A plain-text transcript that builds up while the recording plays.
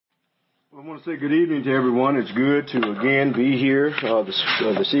I want to say good evening to everyone. It's good to again be here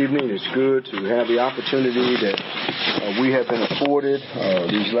this evening. It's good to have the opportunity that we have been afforded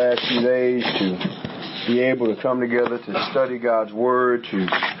these last few days to be able to come together to study God's Word, to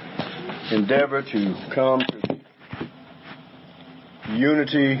endeavor to come to the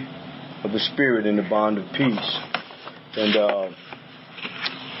unity of the Spirit in the bond of peace. And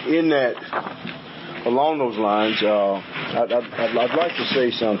in that, along those lines, I'd like to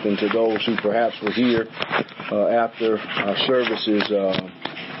say something to those who perhaps were here after our services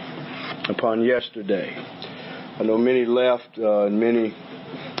upon yesterday. I know many left, and many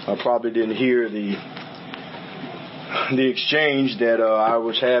probably didn't hear the exchange that I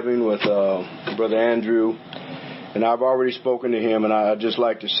was having with Brother Andrew, and I've already spoken to him, and I'd just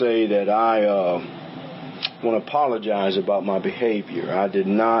like to say that I want to apologize about my behavior. I did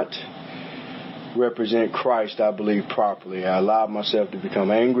not represent Christ, I believe, properly. I allowed myself to become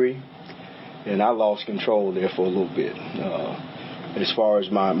angry, and I lost control there for a little bit as far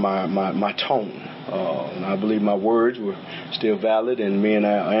as my tone. And I believe my words were still valid, and me and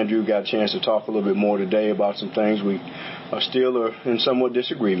Andrew got a chance to talk a little bit more today about some things we still are in somewhat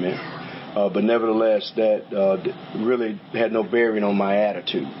disagreement, but nevertheless that really had no bearing on my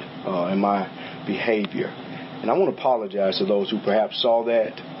attitude and my behavior. And I want to apologize to those who perhaps saw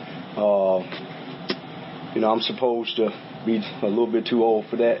that. I'm supposed to be a little bit too old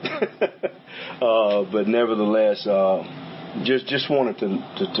for that. But nevertheless, just wanted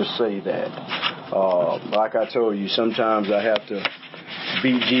to say that. Like I told you, sometimes I have to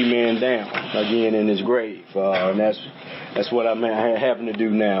beat G-Man down again in his grave. And that's what I'm having to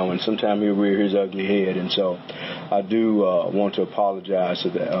do now. And sometimes he'll rear his ugly head. And so I do want to apologize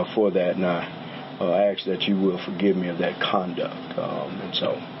for that. And I ask that you will forgive me of that conduct. And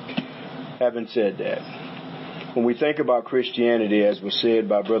so, having said that, when we think about Christianity, as was said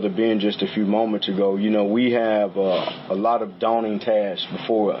by Brother Ben just a few moments ago, we have a lot of daunting tasks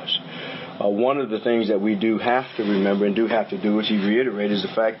before us. One of the things that we do have to remember and do have to do, as he reiterated, is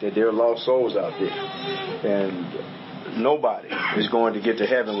the fact that there are lost souls out there. And nobody is going to get to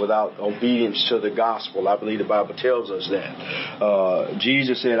heaven without obedience to the gospel. I believe the Bible tells us that.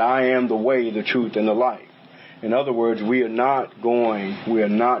 Jesus said, I am the way, the truth, and the life. In other words, we are not going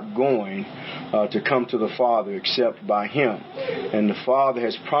to come to the Father except by Him. And the Father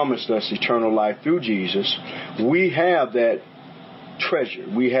has promised us eternal life through Jesus. We have that treasure.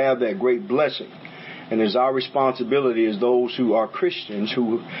 We have that great blessing. And it's our responsibility as those who are Christians,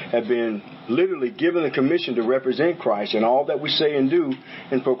 who have been literally given the commission to represent Christ and all that we say and do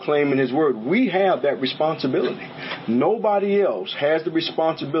in proclaiming His Word. We have that responsibility. Nobody else has the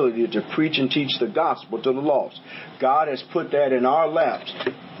responsibility to preach and teach the gospel to the lost. God has put that in our laps.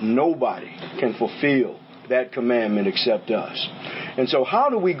 Nobody can fulfill that commandment except us. And so how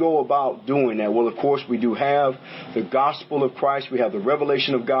do we go about doing that? Well, of course, we do have the gospel of Christ. We have the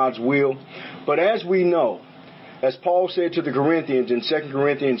revelation of God's will. But as we know, as Paul said to the Corinthians in 2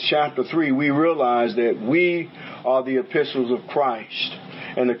 Corinthians chapter 3, we realize that we are the epistles of Christ.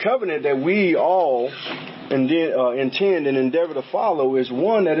 And the covenant that we all intend and endeavor to follow is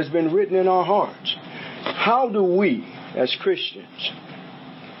one that has been written in our hearts. How do we, as Christians,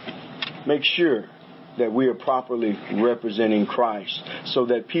 make sure that we are properly representing Christ so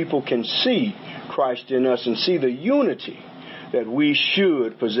that people can see Christ in us and see the unity that we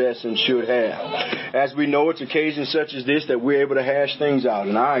should possess and should have? As we know, it's occasions such as this that we're able to hash things out.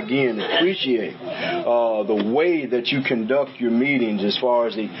 And I, again, appreciate the way that you conduct your meetings as far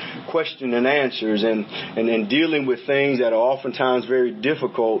as the question and answers and dealing with things that are oftentimes very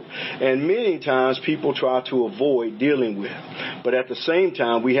difficult and many times people try to avoid dealing with. But at the same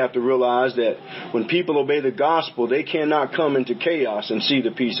time, we have to realize that when people obey the gospel, they cannot come into chaos and see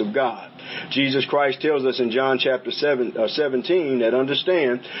the peace of God. Jesus Christ tells us in John chapter 17 that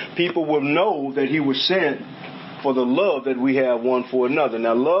understand people will know that He was sent for the love that we have one for another.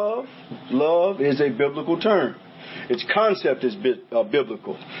 Now, love is a biblical term. Its concept is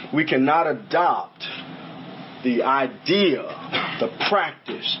biblical. We cannot adopt the idea, the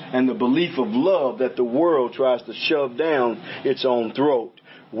practice, and the belief of love that the world tries to shove down its own throat.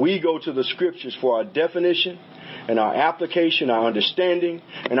 We go to the scriptures for our definition and our application, our understanding,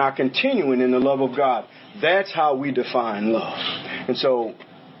 and our continuing in the love of God. That's how we define love. And so,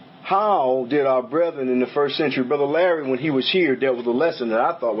 how did our brethren in the first century, Brother Larry, when he was here, dealt with a lesson that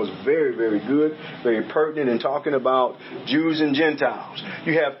I thought was very, very good, very pertinent in talking about Jews and Gentiles.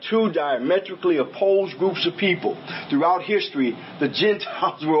 You have two diametrically opposed groups of people. Throughout history, the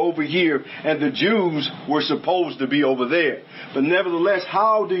Gentiles were over here and the Jews were supposed to be over there. But nevertheless,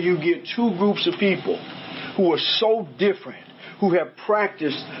 how do you get two groups of people who are so different, who have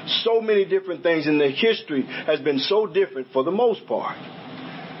practiced so many different things, and their history has been so different for the most part,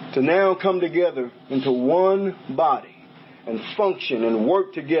 to now come together into one body and function and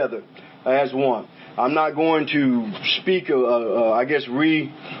work together as one. I'm not going to speak,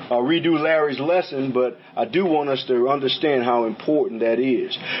 redo Larry's lesson, but I do want us to understand how important that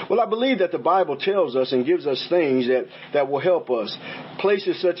is. Well, I believe that the Bible tells us and gives us things that will help us.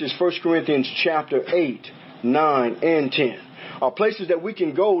 Places such as 1 Corinthians chapter 8, 9, and 10 are places that we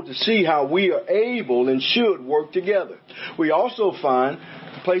can go to see how we are able and should work together. We also find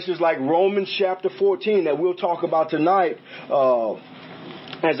places like Romans chapter 14 that we'll talk about tonight,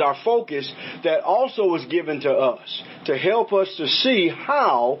 as our focus, that also is given to us to help us to see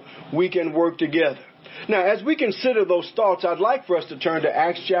how we can work together. Now, as we consider those thoughts, I'd like for us to turn to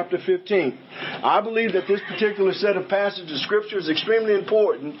Acts chapter 15. I believe that this particular set of passages of Scripture is extremely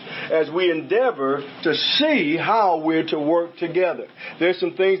important as we endeavor to see how we're to work together. There's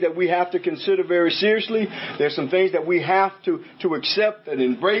some things that we have to consider very seriously. There's some things that we have to accept and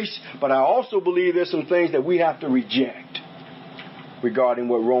embrace. But I also believe there's some things that we have to reject regarding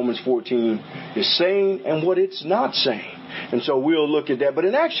what Romans 14 is saying and what it's not saying. And so we'll look at that. But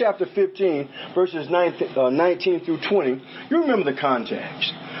in Acts chapter 15, verses 19 through 20, you remember the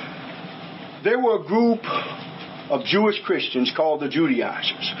context. There were a group of Jewish Christians called the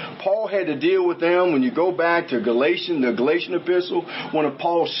Judaizers. Paul had to deal with them. When you go back to the Galatian epistle, one of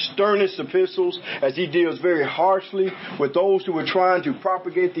Paul's sternest epistles, as he deals very harshly with those who were trying to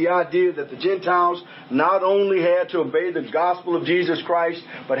propagate the idea that the Gentiles not only had to obey the gospel of Jesus Christ,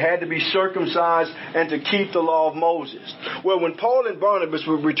 but had to be circumcised and to keep the law of Moses. Well, when Paul and Barnabas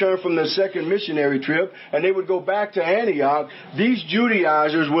would return from their second missionary trip and they would go back to Antioch, these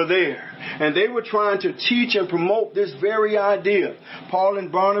Judaizers were there. And they were trying to teach and promote this very idea. Paul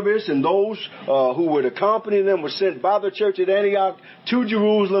and Barnabas and those who would accompany them were sent by the church at Antioch to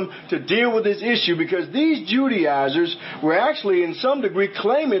Jerusalem to deal with this issue, because these Judaizers were actually in some degree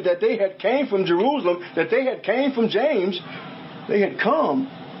claiming that they had came from Jerusalem, that they had came from James. They had come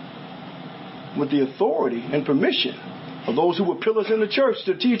with the authority and permission of those who were pillars in the church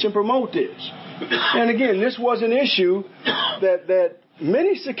to teach and promote this. And again, this was an issue that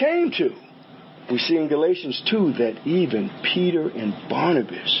many succumbed to. We see in Galatians 2 that even Peter and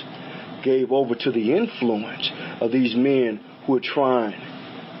Barnabas gave over to the influence of these men who were trying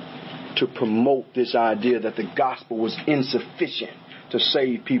to promote this idea that the gospel was insufficient to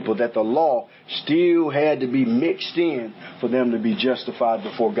save people, that the law still had to be mixed in for them to be justified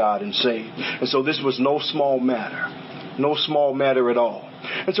before God and saved. And so this was no small matter. No small matter at all.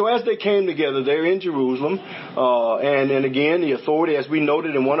 And so as they came together there in Jerusalem, and again, the authority, as we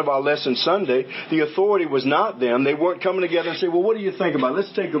noted in one of our lessons Sunday, the authority was not them. They weren't coming together and say, well, what do you think about it?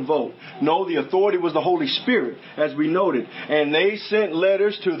 Let's take a vote. No, the authority was the Holy Spirit, as we noted. And they sent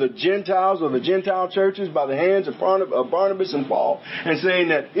letters to the Gentiles or the Gentile churches by the hands of Barnabas and Paul, and saying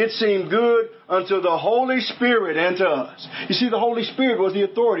that it seemed good unto the Holy Spirit and to us. You see, the Holy Spirit was the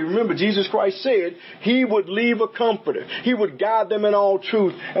authority. Remember, Jesus Christ said He would leave a comforter. He would guide them in all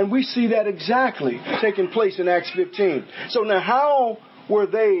truth. And we see that exactly taking place in Acts 15. So now how were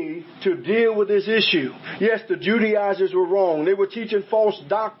they to deal with this issue? Yes, the Judaizers were wrong. They were teaching false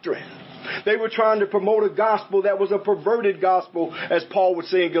doctrine. They were trying to promote a gospel that was a perverted gospel, as Paul would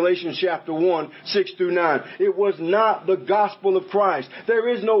say in Galatians chapter 1, 6 through 9. It was not the gospel of Christ. There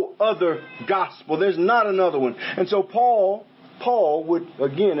is no other gospel. There's not another one. And so Paul would,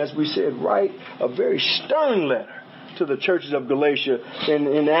 again, as we said, write a very stern letter to the churches of Galatia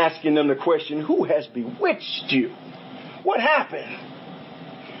in asking them the question, who has bewitched you? What happened?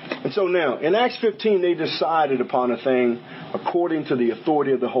 And so now, in Acts 15, they decided upon a thing according to the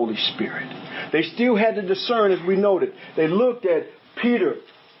authority of the Holy Spirit. They still had to discern, as we noted. They looked at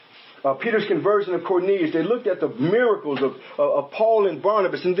Peter's conversion of Cornelius. They looked at the miracles of Paul and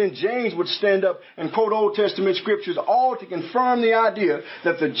Barnabas. And then James would stand up and quote Old Testament scriptures, all to confirm the idea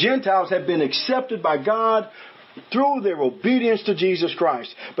that the Gentiles had been accepted by God through their obedience to Jesus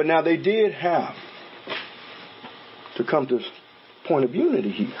Christ. But now they did have to come to a point of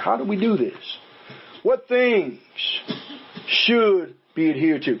unity here. How do we do this? What things should be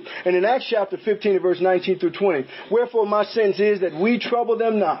adhered to? And in Acts chapter 15 verse 19 through 20, wherefore my sentence is that we trouble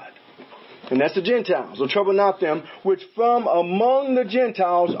them not. And that's the Gentiles. So trouble not them, which from among the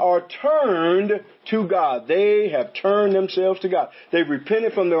Gentiles are turned to God. They have turned themselves to God. They've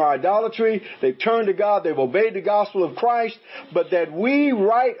repented from their idolatry. They've turned to God. They've obeyed the gospel of Christ. But that we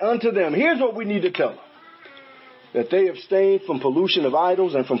write unto them. Here's what we need to tell them. That they abstain from pollution of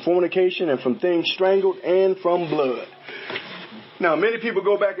idols and from fornication and from things strangled and from blood. Now, many people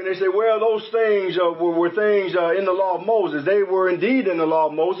go back and they say, well, those things were things in the law of Moses. They were indeed in the law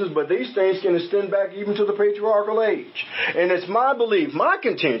of Moses, but these things can extend back even to the patriarchal age. And it's my belief, my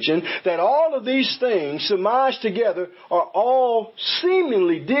contention, that all of these things surmised together are all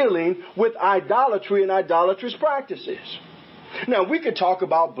seemingly dealing with idolatry and idolatrous practices. Now, we could talk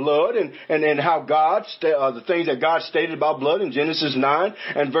about blood and how God, the things that God stated about blood in Genesis 9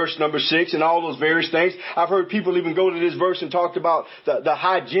 and verse number 6 and all those various things. I've heard people even go to this verse and talked about the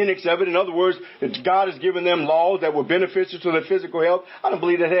hygienics of it. In other words, God has given them laws that were beneficial to their physical health. I don't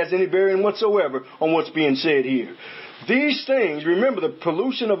believe that has any bearing whatsoever on what's being said here. These things, remember, the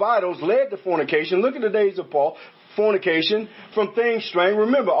pollution of idols led to fornication. Look at the days of Paul. Fornication from things strange.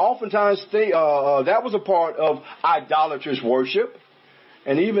 Remember, oftentimes that was a part of idolatrous worship,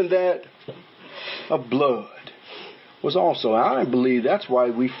 and even that of blood was also. I believe that's why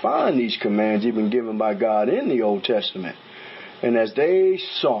we find these commands even given by God in the Old Testament. And as they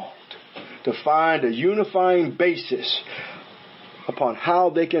sought to find a unifying basis upon how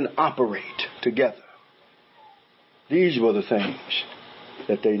they can operate together, these were the things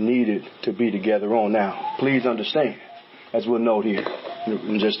that they needed to be together on. Now, please understand, as we'll note here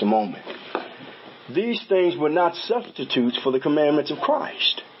in just a moment, these things were not substitutes for the commandments of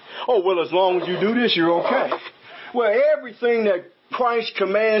Christ. Oh, well, as long as you do this, you're okay. Well, everything that Christ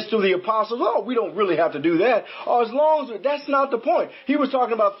commands through the apostles, we don't really have to do that. Or as long as, that's not the point. He was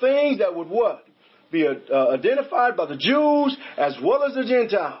talking about things that would what? Be identified by the Jews as well as the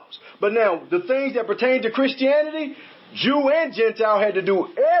Gentiles. But now, the things that pertain to Christianity, Jew and Gentile had to do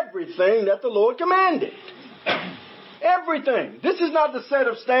everything that the Lord commanded. Everything. This is not the set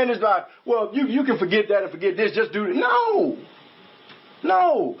of standards by, well, you can forget that and forget this, just do it.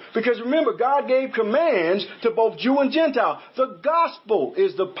 No, because remember, God gave commands to both Jew and Gentile. The gospel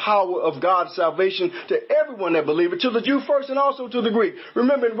is the power of God's salvation to everyone that believes, to the Jew first and also to the Greek.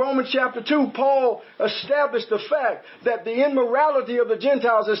 Remember, in Romans chapter 2, Paul established the fact that the immorality of the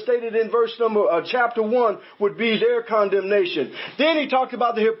Gentiles, as stated in chapter 1, would be their condemnation. Then he talked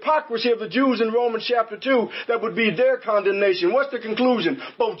about the hypocrisy of the Jews in Romans chapter 2, that would be their condemnation. What's the conclusion?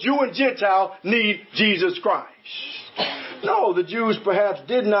 Both Jew and Gentile need Jesus Christ. No, the Jews perhaps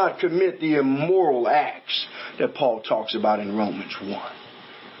did not commit the immoral acts that Paul talks about in Romans 1.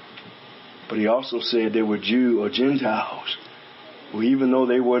 But he also said they were Jew or Gentiles who, even though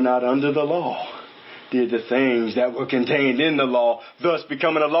they were not under the law, did the things that were contained in the law, thus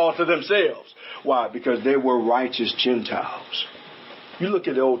becoming a law to themselves. Why? Because they were righteous Gentiles. You look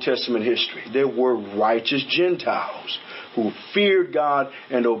at the Old Testament history, there were righteous Gentiles who feared God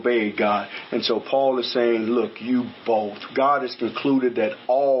and obeyed God. And so Paul is saying, look, you both, God has concluded that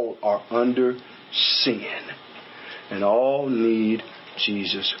all are under sin and all need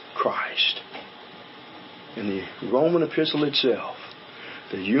Jesus Christ. In the Roman epistle itself,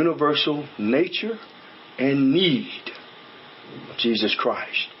 the universal nature and need of Jesus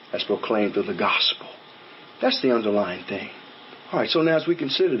Christ as proclaimed through the gospel. That's the underlying thing. All right, so now as we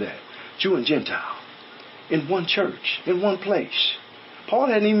consider that, Jew and Gentile, in one church, in one place. Paul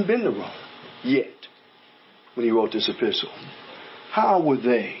hadn't even been to Rome yet when he wrote this epistle. How were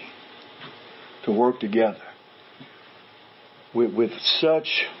they to work together with such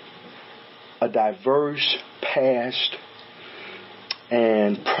a diverse past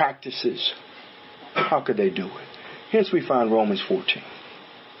and practices? How could they do it? Hence we find Romans 14.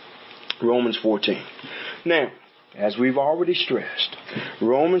 Romans 14. Now, as we've already stressed,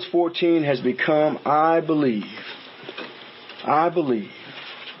 Romans 14 has become, I believe,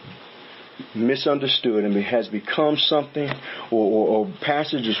 misunderstood and has become something or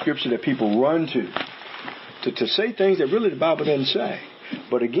passage of scripture that people run to say things that really the Bible doesn't say.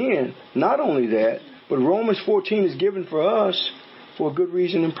 But again, not only that, but Romans 14 is given for us for a good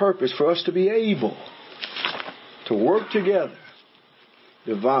reason and purpose, for us to be able to work together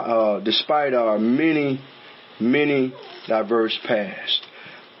despite our many diverse past.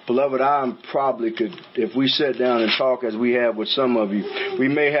 Beloved, I probably could, if we sat down and talk as we have with some of you, we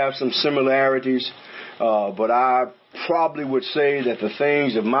may have some similarities, but I probably would say that the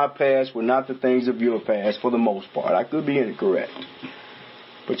things of my past were not the things of your past for the most part. I could be incorrect.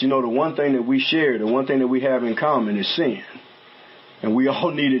 But you know, the one thing that we share, the one thing that we have in common is sin. And we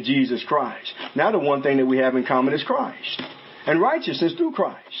all needed Jesus Christ. Now the one thing that we have in common is Christ. And righteousness through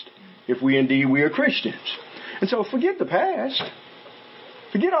Christ, if we are Christians. And so forget the past.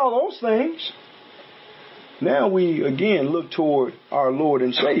 Forget all those things. Now we again look toward our Lord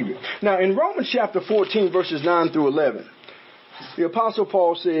and Savior. Now in Romans chapter 14 verses 9 through 11, the Apostle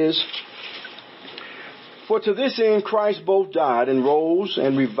Paul says, "For to this end Christ both died and rose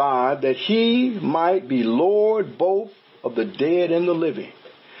and revived, that he might be Lord both of the dead and the living.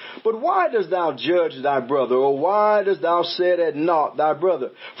 But why dost thou judge thy brother, or why dost thou set at naught thy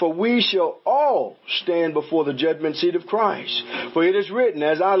brother? For we shall all stand before the judgment seat of Christ. For it is written,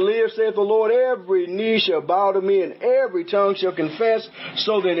 As I live, saith the Lord, every knee shall bow to me, and every tongue shall confess.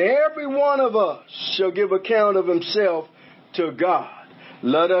 So then every one of us shall give account of himself to God.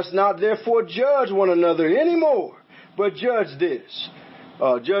 Let us not therefore judge one another anymore, but judge this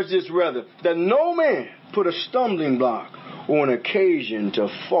rather, that no man put a stumbling block or an occasion to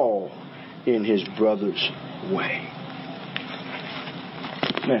fall in his brother's way.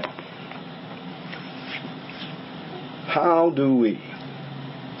 Now, how do we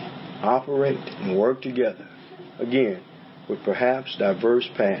operate and work together, again, with perhaps diverse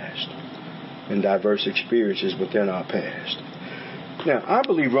past and diverse experiences within our past? Now, I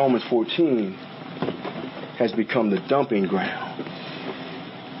believe Romans 14 has become the dumping ground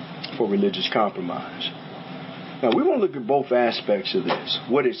for religious compromise. Now, we want to look at both aspects of this,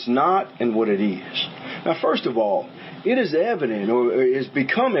 what it's not and what it is. Now, first of all, it is evident, or it's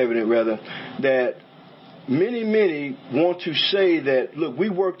become evident, rather, that many want to say that, look, we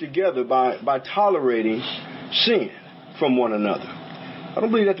work together by tolerating sin from one another. I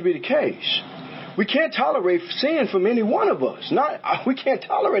don't believe that to be the case. We can't tolerate sin from any one of us. We can't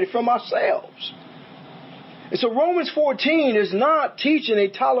tolerate it from ourselves. And so Romans 14 is not teaching a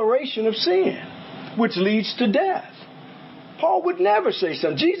toleration of sin, which leads to death. Paul would never say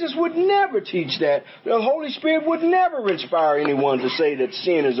something. Jesus would never teach that. The Holy Spirit would never inspire anyone to say that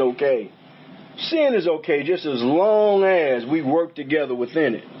sin is okay. Sin is okay just as long as we work together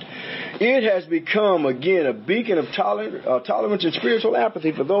within it. It has become, again, a beacon of tolerance and spiritual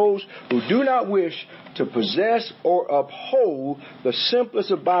apathy for those who do not wish to possess or uphold the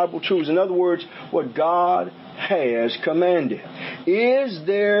simplest of Bible truths. In other words, what God has commanded. Is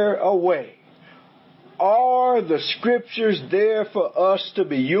there a way? Are the scriptures there for us to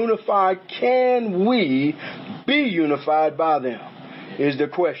be unified? Can we be unified by them? Is the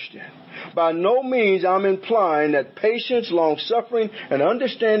question. By no means I'm implying that patience, long-suffering, and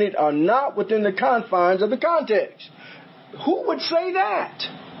understanding are not within the confines of the context. Who would say that?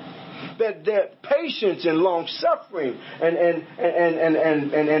 That patience and long-suffering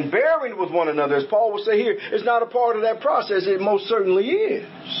and bearing with one another, as Paul will say here, is not a part of that process. It most certainly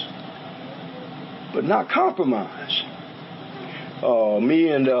is. But not compromise. Me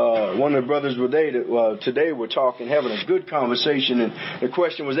and one of the brothers today were talking, having a good conversation, and the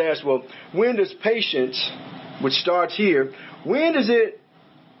question was asked, well, when does patience, which starts here, when does it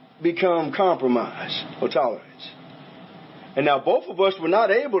become compromise or tolerance? And now both of us were not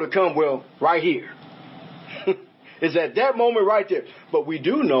able to come, well, right here. It's at that moment right there. But we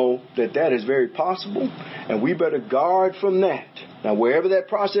do know that that is very possible, and we better guard from that. Now, wherever that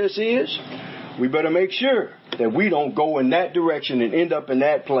process is, we better make sure that we don't go in that direction and end up in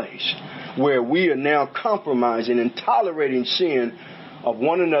that place where we are now compromising and tolerating sin of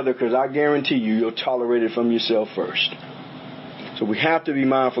one another, because I guarantee you'll tolerate it from yourself first. So we have to be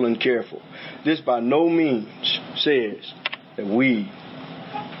mindful and careful. This by no means says that we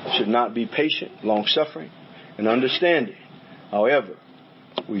should not be patient, long-suffering, and understanding. However,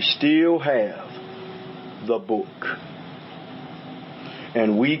 we still have the book.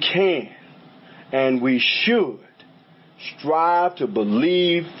 And we can and we should strive to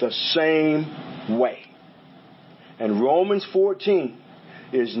believe the same way. And Romans 14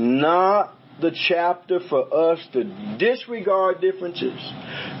 is not the chapter for us to disregard differences.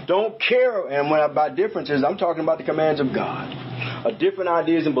 Don't care, and by differences, I'm talking about the commands of God. Different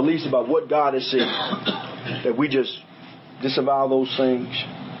ideas and beliefs about what God has said. That we just disavow those things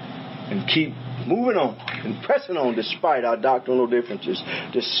and keep moving on and pressing on despite our doctrinal differences,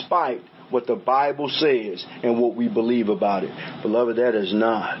 despite what the Bible says and what we believe about it. Beloved, that is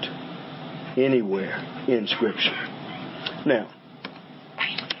not anywhere in Scripture. Now,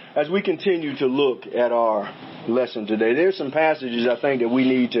 as we continue to look at our lesson today, there's some passages I think that we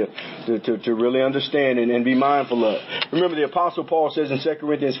need to really understand and be mindful of. Remember, the Apostle Paul says in 2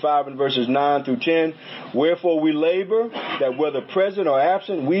 Corinthians 5 and verses 9 through 10, wherefore we labor that whether present or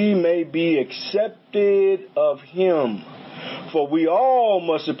absent, we may be accepted of him. For we all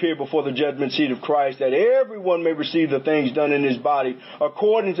must appear before the judgment seat of Christ, that everyone may receive the things done in his body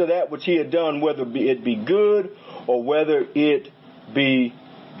according to that which he had done, whether it be good or whether it be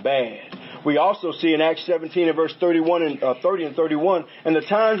bad. We also see in Acts 17 and verse 30 and 31, and the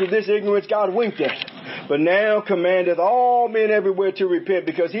times of this ignorance God winked at, but now commandeth all men everywhere to repent,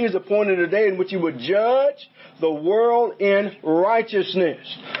 because he has appointed a day in which he would judge the world in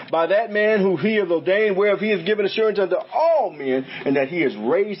righteousness by that man who he hath ordained, whereof he has given assurance unto all men, and that he has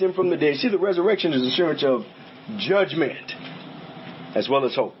raised him from the dead. See, the resurrection is assurance of judgment as well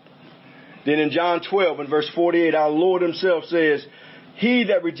as hope. Then in John 12 and verse 48, our Lord himself says, he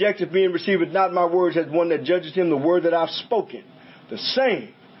that rejecteth me and receiveth not my words has one that judgeth him. The word that I've spoken, the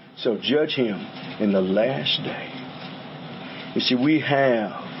same shall judge him in the last day. You see, we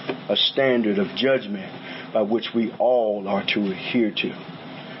have a standard of judgment by which we all are to adhere to.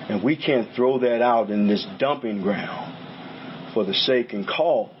 And we can't throw that out in this dumping ground for the sake and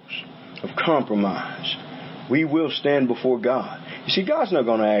cause of compromise. We will stand before God. You see, God's not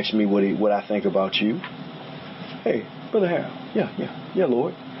going to ask me what I think about you. Hey, Brother Harold. Yeah,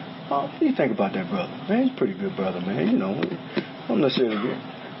 Lord. What do you think about that brother? Man, he's a pretty good brother, man. You know, I'm necessarily good.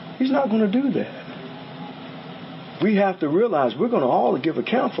 He's not going to do that. We have to realize we're going to all give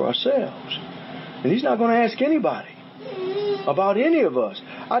account for ourselves. And he's not going to ask anybody about any of us.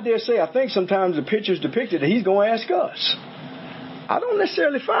 I dare say, I think sometimes the picture's depicted that he's going to ask us. I don't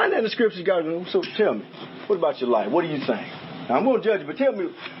necessarily find that in the scriptures. God, so tell me, what about your life? What do you think? Now, I'm going to judge you, but tell me,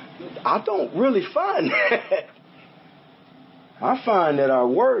 I don't really find that. I find that our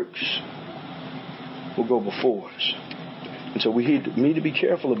works will go before us. And so we need to be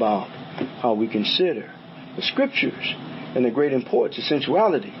careful about how we consider the scriptures and the great importance of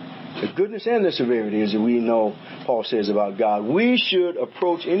sensuality, the goodness and the severity, as we know Paul says about God. We should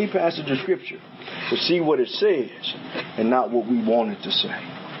approach any passage of scripture to see what it says and not what we want it to say.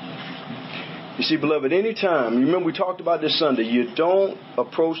 You see, beloved, anytime, you remember we talked about this Sunday, you don't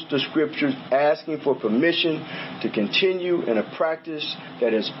approach the scriptures asking for permission to continue in a practice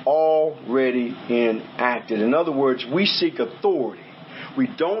that is already enacted. In other words, we seek authority. We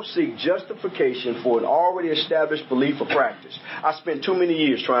don't seek justification for an already established belief or practice. I spent too many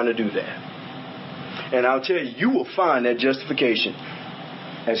years trying to do that. And I'll tell you, you will find that justification.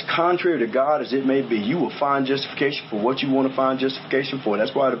 As contrary to God as it may be, you will find justification for what you want to find justification for.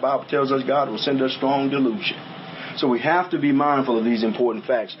 That's why the Bible tells us God will send us strong delusion. So we have to be mindful of these important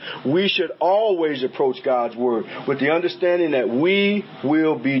facts. We should always approach God's word with the understanding that we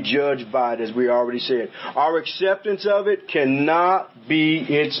will be judged by it, as we already said. Our acceptance of it cannot be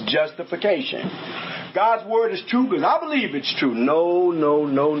its justification. God's word is true because I believe it's true. No.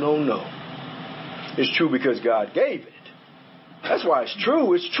 It's true because God gave it. That's why it's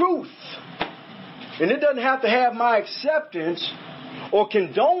true. It's truth. And it doesn't have to have my acceptance or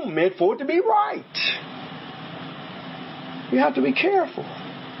condonement for it to be right. We have to be careful.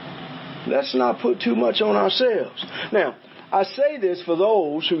 Let's not put too much on ourselves. Now, I say this for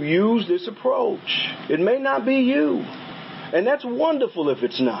those who use this approach. It may not be you. And that's wonderful if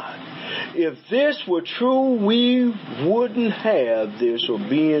it's not. If this were true, we wouldn't have this or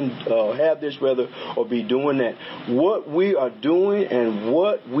be doing that. What we are doing and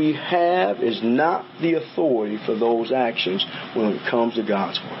what we have is not the authority for those actions when it comes to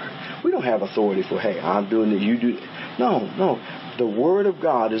God's word. We don't have authority for, hey, I'm doing it, you do it. No. The word of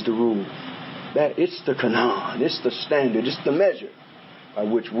God is the rule. That it's the canon, it's the standard, it's the measure by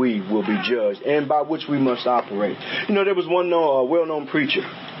which we will be judged and by which we must operate. You know, there was one well-known preacher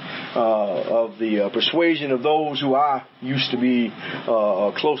of the persuasion of those who I used to be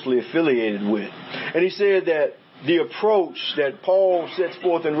closely affiliated with. And he said that the approach that Paul sets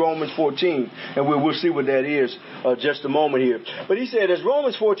forth in Romans 14, and we'll see what that is just a moment here. But he said, as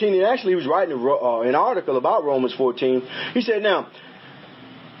Romans 14, and actually he was writing an article about Romans 14, he said, now,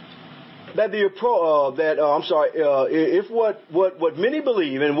 that if what many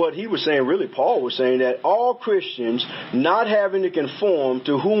believe, and what he was saying, really Paul was saying, that all Christians not having to conform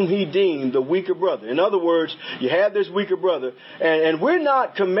to whom he deemed the weaker brother. In other words, you have this weaker brother, and we're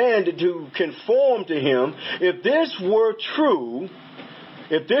not commanded to conform to him. If this were true,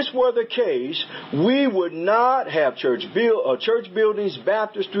 if this were the case, we would not have church buildings,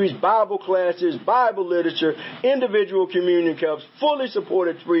 baptistries, Bible classes, Bible literature, individual communion cups, fully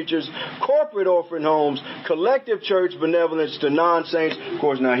supported preachers, corporate orphan homes, collective church benevolence to non-saints. Of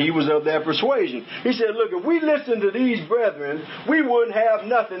course, now he was of that persuasion. He said, look, if we listen to these brethren, we wouldn't have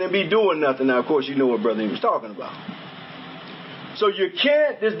nothing and be doing nothing. Now, of course, you know what brother he was talking about. So you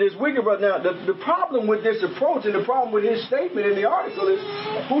can't, this weaker brother. Now, the problem with this approach and the problem with his statement in the article is,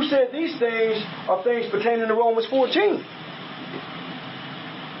 who said these things are things pertaining to Romans 14?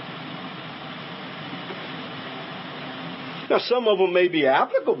 Now, some of them may be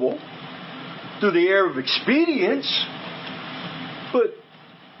applicable through the air of expedience, but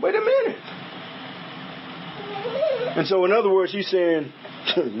wait a minute. And so, in other words, he's saying,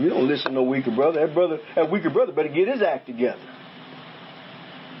 you don't listen to no weaker brother. That weaker brother better get his act together.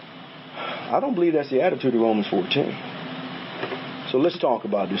 I don't believe that's the attitude of Romans 14. So let's talk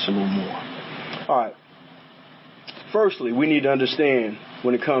about this a little more. All right. Firstly, we need to understand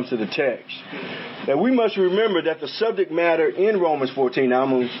when it comes to the text And we must remember that the subject matter in Romans 14, now I'm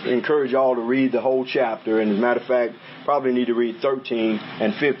going to encourage y'all to read the whole chapter, and as a matter of fact, probably need to read 13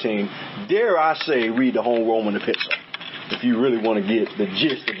 and 15. Dare I say, read the whole Roman epistle, if you really want to get the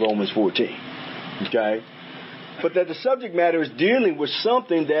gist of Romans 14. Okay? But that the subject matter is dealing with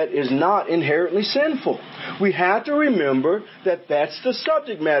something that is not inherently sinful. We have to remember that that's the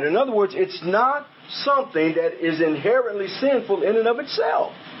subject matter. In other words, it's not something that is inherently sinful in and of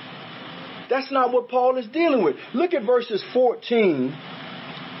itself. That's not what Paul is dealing with. Look at verses 14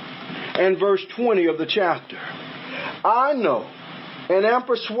 and verse 20 of the chapter. I know and am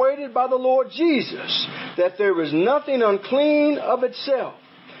persuaded by the Lord Jesus that there is nothing unclean of itself,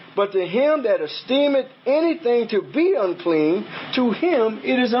 but to him that esteemeth anything to be unclean, to him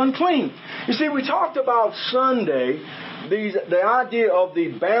it is unclean. You see, we talked about Sunday the idea of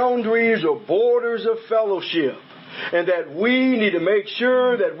the boundaries or borders of fellowship, and that we need to make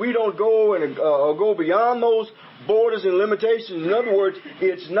sure that we don't go beyond those borders and limitations. In other words,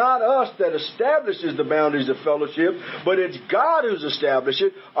 it's not us that establishes the boundaries of fellowship, but it's God who's established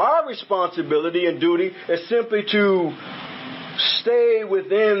it. Our responsibility and duty is simply to stay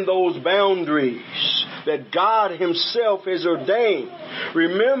within those boundaries that God himself has ordained.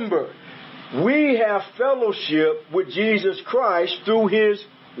 Remember, we have fellowship with Jesus Christ through his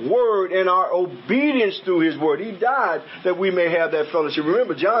Word and our obedience through his Word. He died that we may have that fellowship.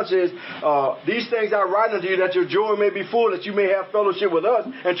 Remember, John says, these things I write unto you that your joy may be full, that you may have fellowship with us.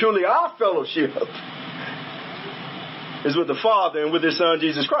 And truly our fellowship is with the Father and with his Son,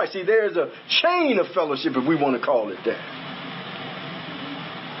 Jesus Christ. See, there's a chain of fellowship, if we want to call it that.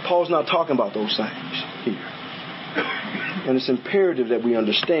 Paul's not talking about those things here. And it's imperative that we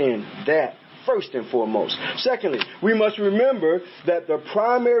understand that first and foremost. Secondly, we must remember that the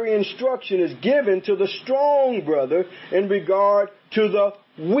primary instruction is given to the strong brother in regard to the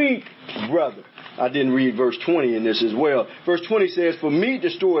weak brother. I didn't read verse 20 in this as well. Verse 20 says, for meat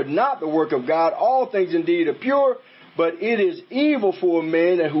destroyeth not the work of God. All things indeed are pure, but it is evil for a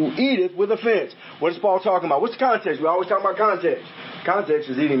man who eateth with offense. What is Paul talking about? What's the context? We always talk about context. Context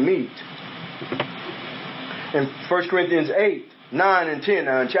is eating meat. In 1 Corinthians 8, 9 and 10.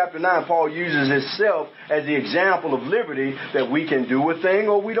 Now in chapter 9, Paul uses himself as the example of liberty, that we can do a thing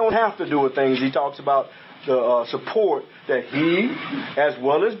or we don't have to do a thing. He talks about the support that he, as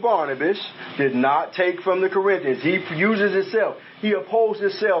well as Barnabas, did not take from the Corinthians. He uses himself. He upholds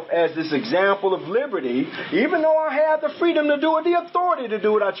himself as this example of liberty. Even though I have the freedom to do it, the authority to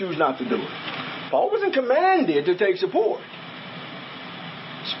do it, I choose not to do it. Paul wasn't commanded to take support,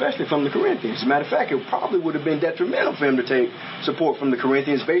 especially from the Corinthians. As a matter of fact, it probably would have been detrimental for him to take support from the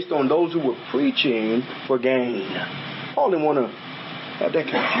Corinthians based on those who were preaching for gain. Paul didn't want to have that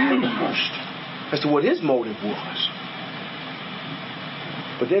confused as to what his motive was.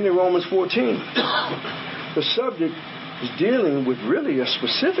 But then in Romans 14, the subject is dealing with really a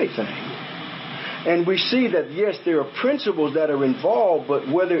specific thing. And we see that, yes, there are principles that are involved, but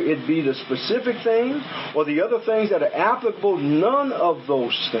whether it be the specific thing or the other things that are applicable, none of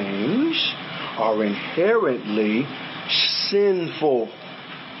those things are inherently sinful.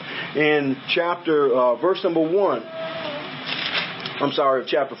 In verse number 1,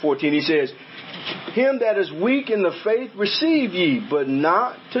 chapter 14, he says, him that is weak in the faith receive ye, but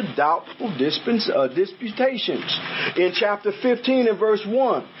not to doubtful disputations. In chapter 15 and verse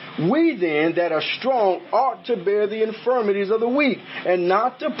 1, we then that are strong ought to bear the infirmities of the weak and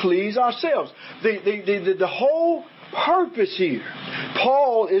not to please ourselves. The whole purpose here,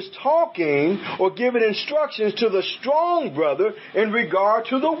 Paul is talking or giving instructions to the strong brother in regard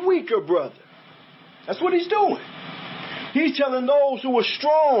to the weaker brother. That's what he's doing. He's telling those who are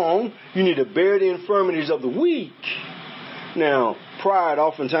strong, you need to bear the infirmities of the weak. Now, pride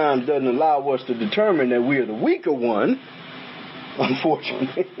oftentimes doesn't allow us to determine that we are the weaker one,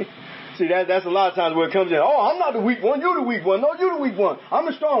 unfortunately. See, that's a lot of times where it comes in, I'm not the weak one, you're the weak one. No, you're the weak one. I'm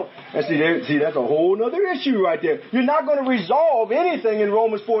the strong. And see, that's a whole other issue right there. You're not going to resolve anything in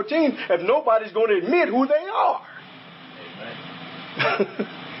Romans 14 if nobody's going to admit who they are. Amen.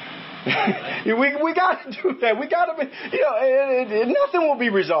 we got to do that. We got to be, nothing will be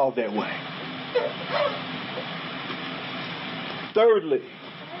resolved that way. Thirdly,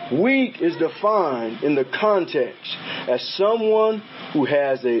 weak is defined in the context as someone who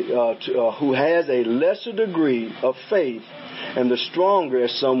has a lesser degree of faith, and the stronger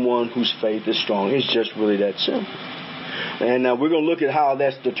as someone whose faith is strong. It's just really that simple. And now we're going to look at how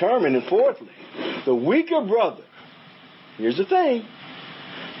that's determined. And fourthly, the weaker brother, here's the thing,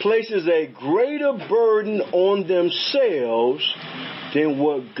 places a greater burden on themselves than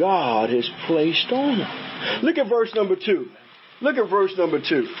what God has placed on them. Look at verse number 2. Look at verse number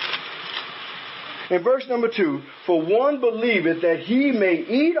 2. In verse number 2, for one believeth that he may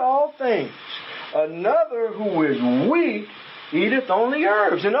eat all things. Another who is weak eateth only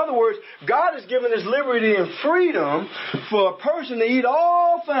herbs. In other words, God has given us liberty and freedom for a person to eat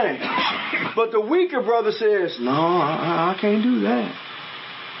all things. But the weaker brother says, no, I can't do that.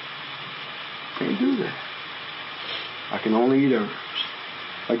 Can't do that. I can only eat herbs.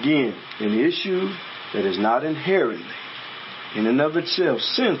 Again, an issue that is not inherently, in and of itself,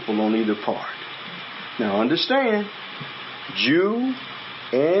 sinful on either part. Now understand, Jew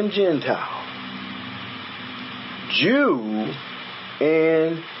and Gentile. Jew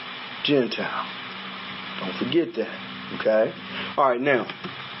and Gentile. Don't forget that. Okay? Alright, now.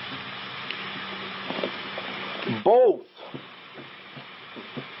 Both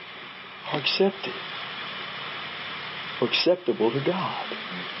are accepted. Or acceptable to God.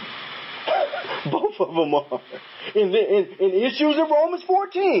 Both of them are. In issues of Romans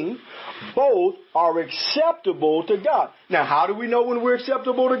 14, both are acceptable to God. Now, how do we know when we're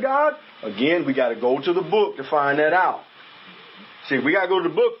acceptable to God? Again, we got to go to the book to find that out. See, we got to go to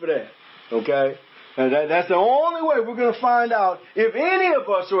the book for that. Okay? And that's the only way we're going to find out if any of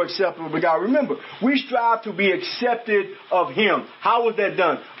us are acceptable to God. Remember, we strive to be accepted of Him. How was that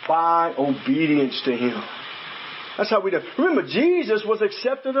done? By obedience to Him. That's how we do. Remember, Jesus was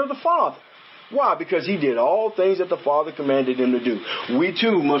accepted of the Father. Why? Because He did all things that the Father commanded Him to do. We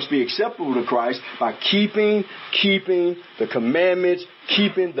too must be acceptable to Christ by keeping the commandments,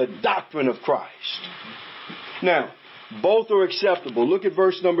 keeping the doctrine of Christ. Now, both are acceptable. Look at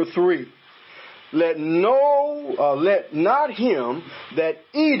verse number 3. Let not him that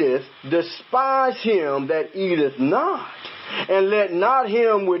eateth despise him that eateth not. And let not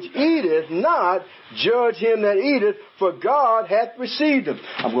him which eateth not judge him that eateth, for God hath received him.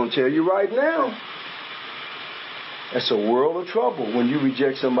 I'm going to tell you right now, that's a world of trouble when you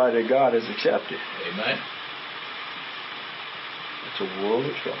reject somebody that God has accepted. Amen. It's a world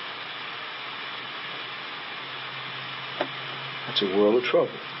of trouble. That's a world of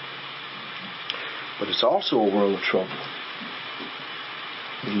trouble. But it's also a world of trouble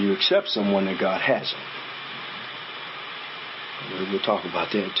when you accept someone that God hasn't. We'll talk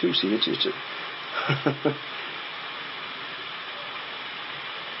about that too. See, it's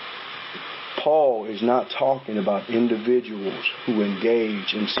Paul is not talking about individuals who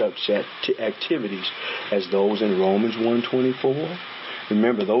engage in such activities as those in Romans 1:24.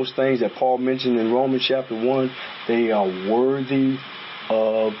 Remember, those things that Paul mentioned in Romans chapter 1, they are worthy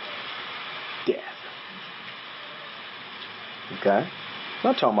of death. Okay? I'm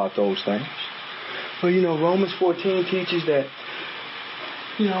not talking about those things. But, Romans 14 teaches that,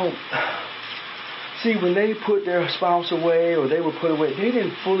 see, when they put their spouse away or they were put away, they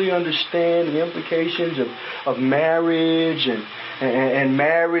didn't fully understand the implications of marriage and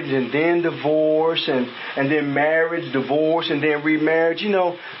marriage and then divorce and then marriage, divorce, and then remarriage.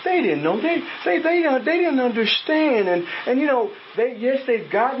 They didn't know. They didn't understand. And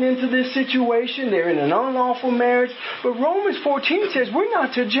they've gotten into this situation. They're in an unlawful marriage. But Romans 14 says we're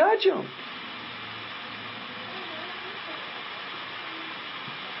not to judge them.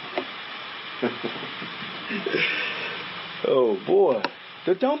 Oh boy,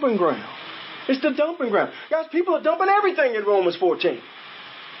 the dumping ground. It's the dumping ground. Guys, people are dumping everything in Romans 14.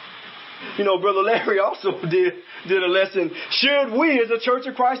 Brother Larry also did a lesson, should we as a Church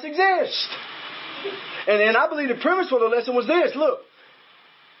of Christ exist? And I believe the premise for the lesson was this. Look,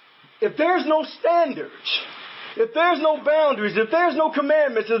 if there's no standards, if there's no boundaries, if there's no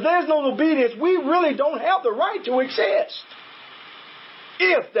commandments, if there's no obedience, we really don't have the right to exist.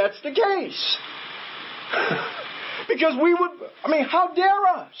 If that's the case. Because how dare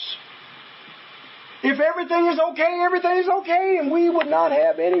us? If everything is okay, and we would not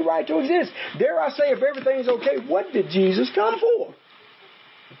have any right to exist. Dare I say, if everything is okay, what did Jesus come for?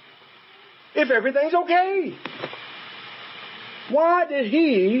 If everything's okay. Why did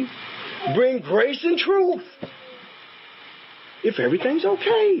He bring grace and truth? If everything's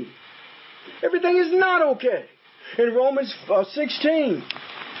okay. Everything is not okay. In Romans 16,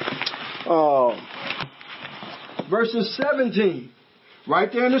 verses 17, right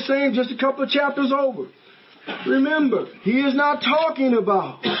there in the same, just a couple of chapters over. Remember, he is not talking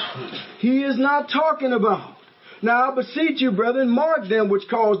about. Now I beseech you, brethren, mark them which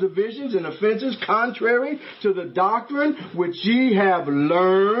cause divisions and offenses contrary to the doctrine which ye have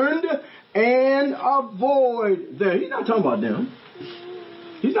learned, and avoid them. He's not talking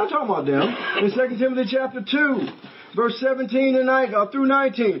about them. In 2 Timothy chapter 2, verse 17 through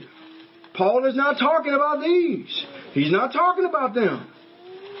 19, Paul is not talking about these. He's not talking about them.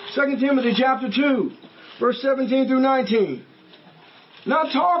 2 Timothy chapter 2, verse 17 through 19.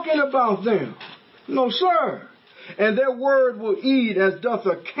 Not talking about them. No, sir. And their word will eat as doth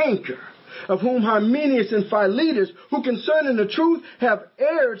a canker, of whom Hymenaeus and Philetus, who concerning the truth have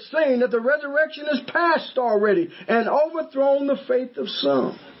erred, saying that the resurrection is past already, and overthrown the faith of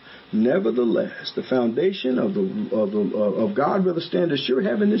some. Nevertheless, the foundation of God will stand assured,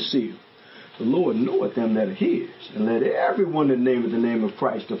 having this seal. The Lord knoweth them that are his, and let everyone that nameth the name of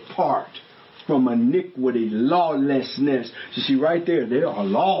Christ depart from iniquity, lawlessness. You see right there, there are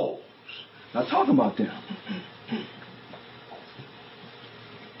laws. Not talking about them.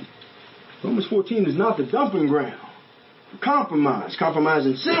 Romans 14 is not the dumping ground for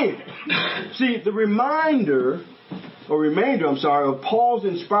compromising sin. See, the remainder of Paul's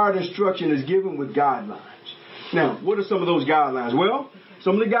inspired instruction is given with guidelines. Now, what are some of those guidelines? Well,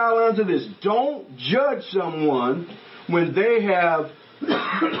 some of the guidelines are this. Don't judge someone when they have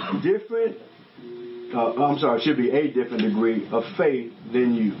a different degree of faith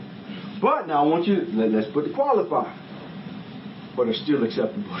than you. But now I want you, let's put the qualifier. But are still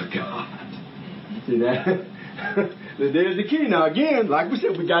acceptable to God. See that? There's the key. Now again, like we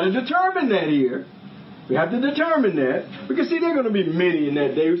said, we got to determine that here. We have to determine that. Because see, there are going to be many in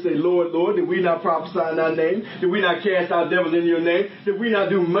that day who say, Lord, Lord, did we not prophesy in thy name? Did we not cast out devils in your name? Did we not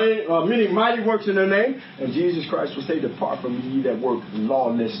do many mighty works in their name? And Jesus Christ will say, depart from me, ye that work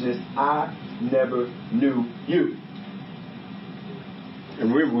lawlessness. I never knew you.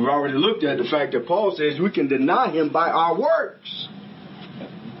 And we've already looked at the fact that Paul says we can deny him by our works.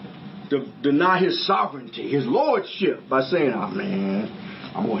 Deny his sovereignty, his lordship, by saying, oh man,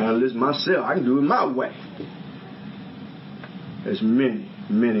 I'm going to handle this myself. I can do it my way. As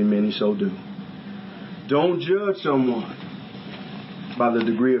many so do. Don't judge someone by the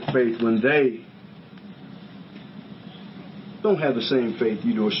degree of faith when they don't have the same faith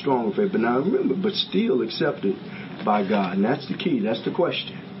you do, a stronger faith. But now remember, but still accepted by God. And that's the key. That's the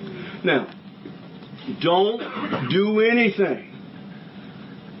question. Now, don't do anything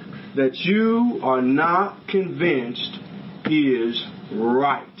that you are not convinced is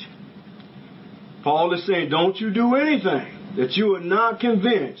right. Paul is saying, don't you do anything that you are not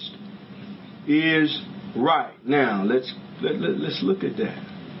convinced is right. Now, let's look at that.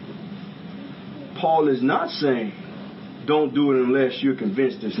 Paul is not saying, don't do it unless you're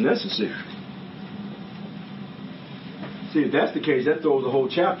convinced it's necessary. See, if that's the case, that throws the whole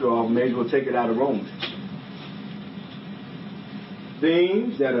chapter off. May as well take it out of Romans.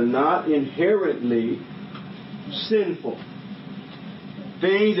 Things that are not inherently sinful.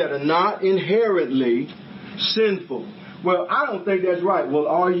 Things that are not inherently sinful. Well, I don't think that's right. Well,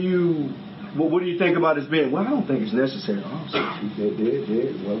 what do you think about this being? Well, I don't think it's necessary.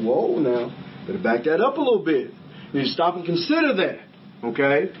 Oh, whoa, now. Better back that up a little bit. You need to stop and consider that.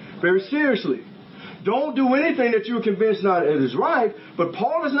 Okay? Very seriously. Don't do anything that you're convinced not it is right. But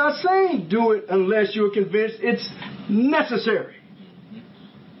Paul is not saying do it unless you're convinced it's necessary.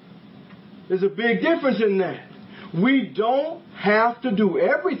 There's a big difference in that. We don't have to do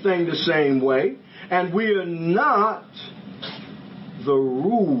everything the same way, and we are not the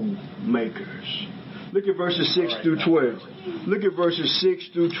rule makers. Look at verses 6 through 12. Look at verses 6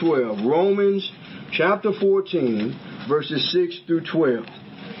 through 12. Romans chapter 14, verses 6 through 12.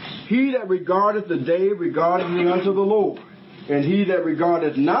 He that regardeth the day regardeth me unto the Lord, and he that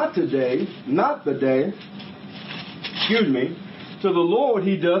regardeth not the day, to the Lord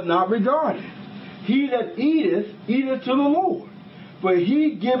he doth not regard it. He that eateth, eateth to the Lord. For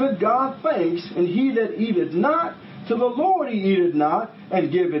he giveth God thanks, and he that eateth not, to the Lord he eateth not,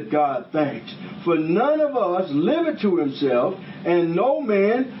 and giveth God thanks. For none of us liveth to himself, and no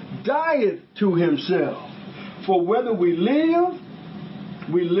man dieth to himself. For whether we live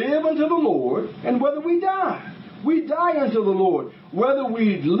unto the Lord, and whether we die unto the Lord. Whether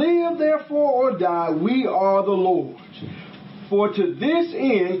we live, therefore, or die, we are the Lord's. For to this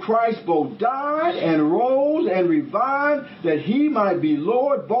end Christ both died and rose and revived, that he might be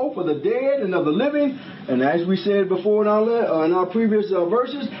Lord both of the dead and of the living. And as we said before in our previous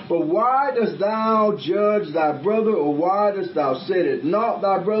verses, but why dost thou judge thy brother, or why dost thou set it not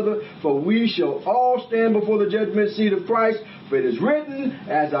thy brother? For we shall all stand before the judgment seat of Christ. For it is written,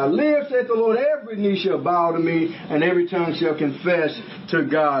 as I live, saith the Lord, every knee shall bow to me, and every tongue shall confess to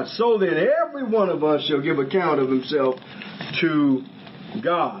God. So then every one of us shall give account of himself to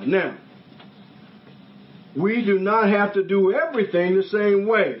God. Now, we do not have to do everything the same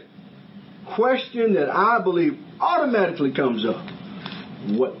way. Question that I believe automatically comes up.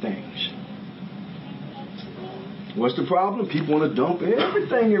 What things? What's the problem? People want to dump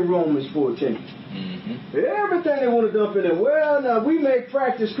everything in Romans 14. Everything they want to dump in there. Well, now we may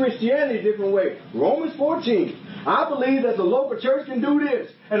practice Christianity a different way. Romans 14. I believe that the local church can do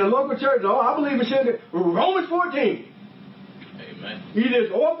this. And the local church, no, I believe it should do Romans 14. Amen. Either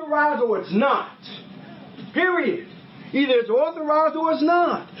it's authorized or it's not. Period. Either it's authorized or it's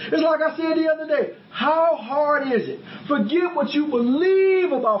not. It's like I said the other day. How hard is it? Forget what you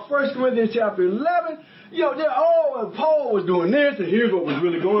believe about 1 Corinthians chapter 11. You know, Paul was doing this, and here's what was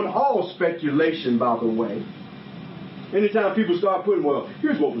really going on. All speculation, by the way. Anytime people start putting, well,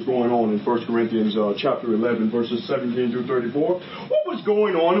 here's what was going on in 1 Corinthians chapter 11, verses 17 through 34. What was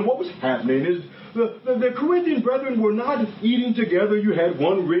going on and what was happening is the Corinthian brethren were not eating together. You had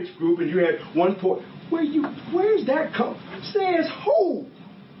one rich group and you had one poor. Where's that come? Says who?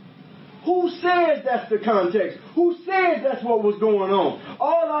 Who says that's the context? Who says that's what was going on?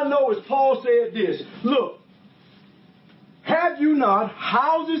 All I know is Paul said this. Look, have you not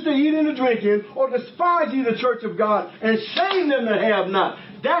houses to eat and to drink in, or despise ye the church of God, and shame them that have not?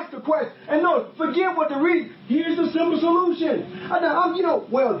 That's the question. And no, forget what the reason. Here's the simple solution.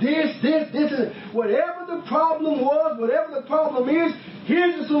 This, whatever the problem was, whatever the problem is,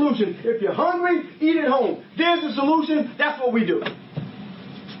 here's the solution. If you're hungry, eat at home. There's the solution. That's what we do.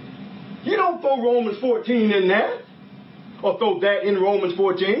 You don't throw Romans 14 in there, or throw that in Romans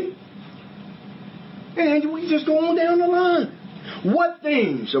 14. And we just go on down the line. What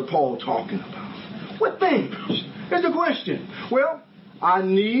things are Paul talking about? What things? Here's the question. Well, I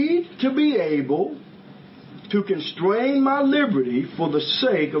need to be able to constrain my liberty for the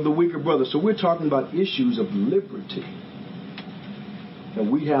sake of the weaker brother. So we're talking about issues of liberty that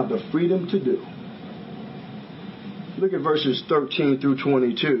we have the freedom to do. Look at verses 13 through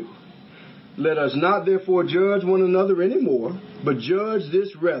 22. Let us not therefore judge one another anymore, but judge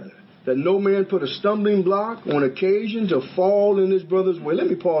this rather, that no man put a stumbling block on occasion to fall in his brother's way. Let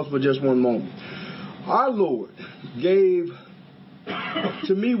me pause for just one moment. Our Lord gave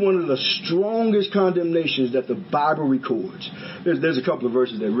to me one of the strongest condemnations that the Bible records. There's a couple of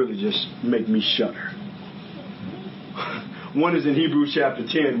verses that really just make me shudder. One is in Hebrews chapter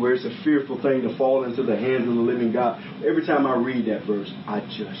 10, where it's a fearful thing to fall into the hands of the living God. Every time I read that verse, I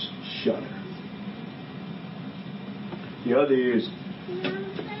just shudder. The other is,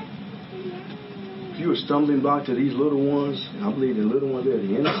 if you're a stumbling block to these little ones, and I believe the little ones, they're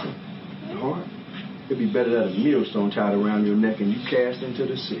the innocent at heart, it'd be better to have a millstone tied around your neck and you cast into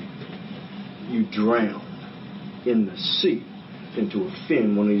the sea. You drown in the sea than to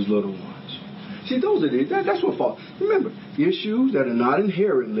offend one of these little ones. See, those are that's what falls. Remember, issues that are not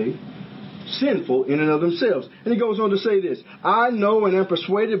inherently sinful in and of themselves. And he goes on to say this: I know and am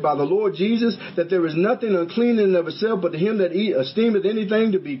persuaded by the Lord Jesus that there is nothing unclean in and of itself, but to him that esteemeth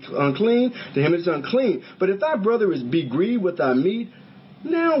anything to be unclean, to him it is unclean. But if thy brother be grieved with thy meat,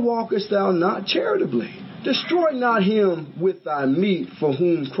 now walkest thou not charitably. Destroy not him with thy meat for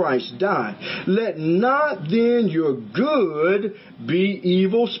whom Christ died. Let not then your good be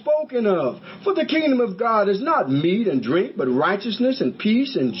evil spoken of. For the kingdom of God is not meat and drink, but righteousness and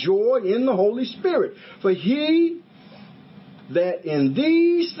peace and joy in the Holy Spirit. For he that in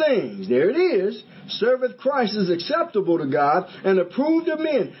these things, there it is, serveth Christ is acceptable to God and approved of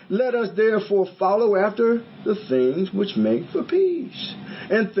men. Let us therefore follow after the things which make for peace,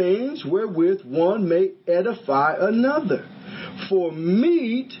 and things wherewith one may edify another. For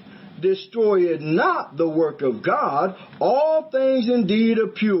meat destroyeth not the work of God. All things indeed are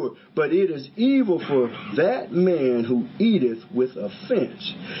pure, but it is evil for that man who eateth with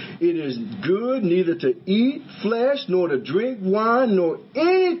offense. It is good neither to eat flesh, nor to drink wine, nor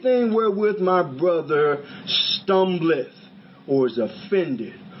anything wherewith my brother stumbleth, or is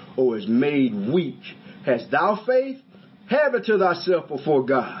offended, or is made weak. Hast thou faith? Have it to thyself before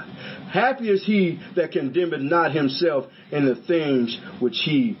God. Happy is he that condemneth not himself in the things which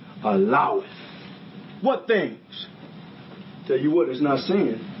he alloweth. What things? Tell you what, it's not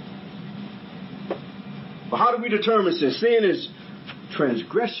sin. But how do we determine sin? Sin is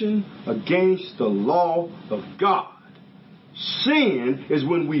transgression against the law of God. Sin is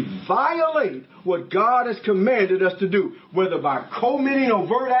when we violate what God has commanded us to do, whether by committing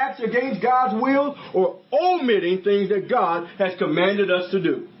overt acts against God's will or omitting things that God has commanded us to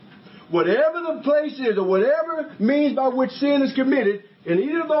do. Whatever the place is or whatever means by which sin is committed, in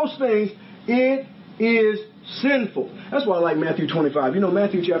either of those things, it is sinful. That's why I like Matthew 25. You know,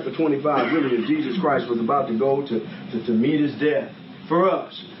 Matthew chapter 25 really is Jesus Christ was about to go to meet his death for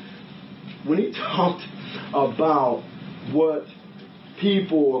us. When he talked about what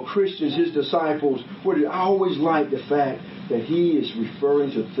people or Christians, his disciples, I always like the fact that he is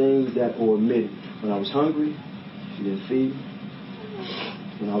referring to things that are omitted. When I was hungry, you didn't feed me.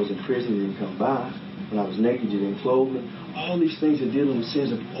 When I was in prison, you didn't come by. When I was naked, you didn't clothe me. All these things are dealing with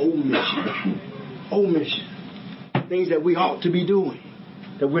sins of omission. Omission. things that we ought to be doing,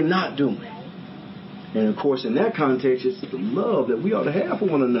 that we're not doing. And of course, in that context, it's the love that we ought to have for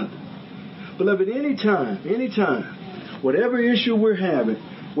one another. Beloved, anytime, whatever issue we're having,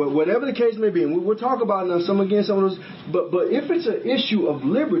 whatever the case may be, and we'll talk about now some of those, but if it's an issue of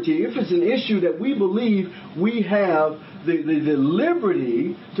liberty, if it's an issue that we believe we have the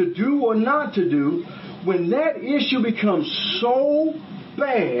liberty to do or not to do, when that issue becomes so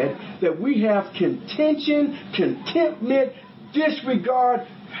bad that we have contention, contentment, disregard,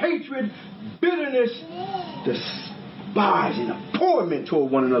 hatred, bitterness, despise, and abhorrement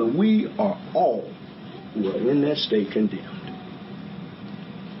toward one another, we are all who are in that state condemned.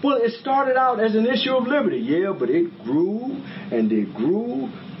 Well, it started out as an issue of liberty, yeah, but it grew and it grew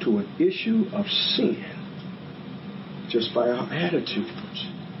to an issue of sin just by our attitudes,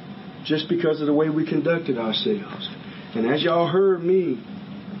 just because of the way we conducted ourselves. And as y'all heard me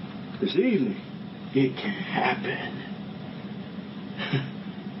this evening, it can happen.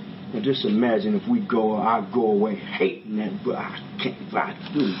 Now just imagine if I go away hating that, but I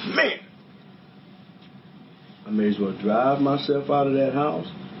do, man. I may as well drive myself out of that house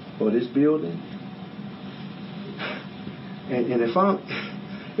or this building. And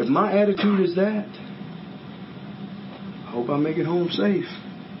if my attitude is that, I hope I make it home safe.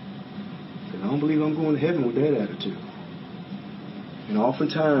 Because I don't believe I'm going to heaven with that attitude. And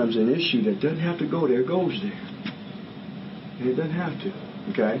oftentimes an issue that doesn't have to go there goes there. And it doesn't have to.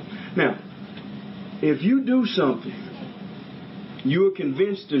 Okay? Now, if you do something you are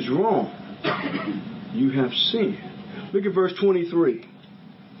convinced is wrong, you have sinned. Look at verse 23.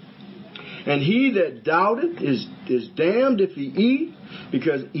 And he that doubteth is damned if he eat,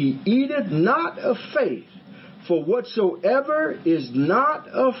 because he eateth not of faith. For whatsoever is not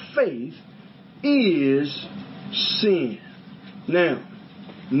of faith is sin. Now,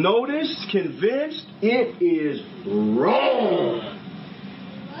 notice, convinced, it is wrong.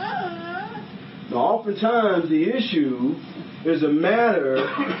 Now, oftentimes the issue is a matter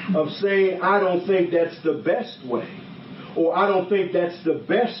of saying, I don't think that's the best way, or I don't think that's the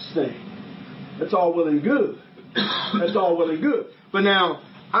best thing. That's all well and good. That's all well and good. But now,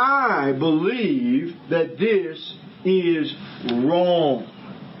 I believe that this is wrong.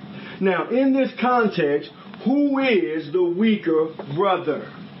 Now, in this context, who is the weaker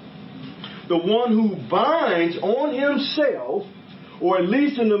brother? The one who binds on himself, or at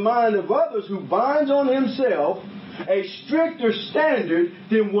least in the mind of others, who binds on himself a stricter standard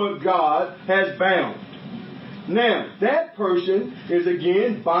than what God has bound. Now, that person is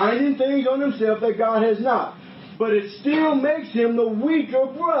again binding things on himself that God has not. But it still makes him the weaker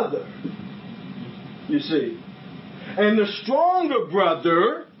brother. You see. And the stronger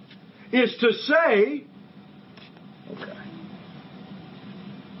brother is to say, okay.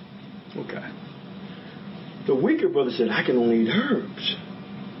 The weaker brother said, I can only eat herbs.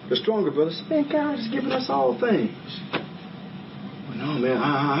 The stronger brother said, man, God is giving us all things. Well, no, man,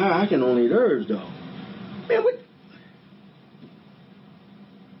 I can only eat herbs, though. Man, what?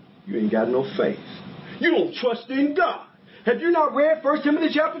 You ain't got no faith. You don't trust in God. Have you not read 1 Timothy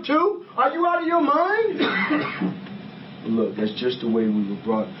chapter 2? Are you out of your mind? Look, that's just the way we were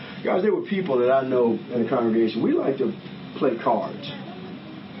brought. Guys, there were people that I know in the congregation. We like to play cards.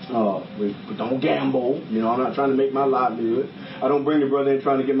 But don't gamble. You know, I'm not trying to make my livelihood. I don't bring the brother in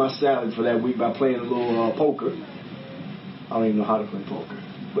trying to get my salary for that week by playing a little poker. I don't even know how to play poker.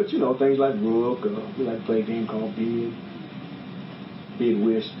 But, you know, things like Rook. We like to play a game called Bid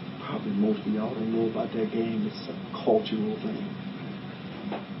Whist. Probably most of y'all don't know about that game. It's a cultural thing.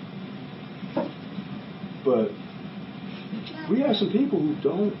 But we have some people who they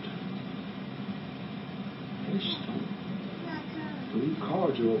just don't believe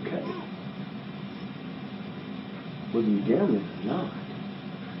cards are okay. Whether you're gambling or not.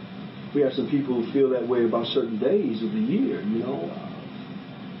 We have some people who feel that way about certain days of the year, you know.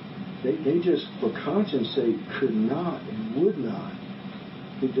 They just, for conscience sake, could not and would not.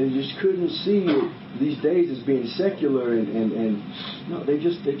 They just couldn't see these days as being secular and no, they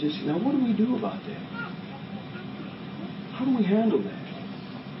just, now what do we do about that? How do we handle that?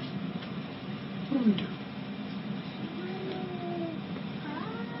 What do we do?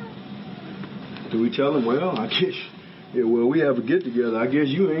 Do we tell them, well, I guess, we have a get-together. I guess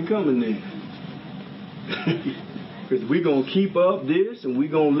you ain't coming then. Because we're going to keep up this and we're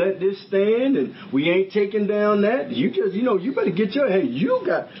going to let this stand and we ain't taking down that. You just, you better get you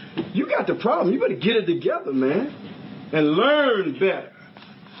got the problem. You better get it together, man, and learn better.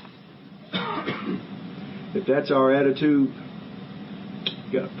 If that's our attitude,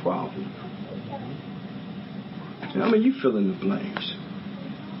 you got a problem. And you fill in the blanks.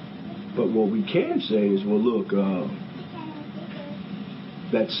 But what we can say is, well, look,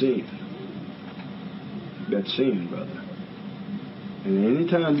 that's sin. That's sin, brother. And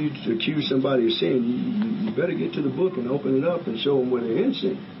anytime you accuse somebody of sin, you better get to the book and open it up and show them where they're in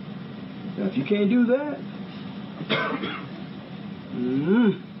sin. Now, if you can't do that,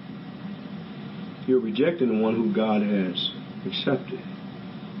 you're rejecting the one who God has accepted.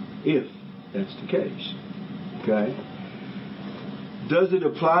 If that's the case. Okay? Does it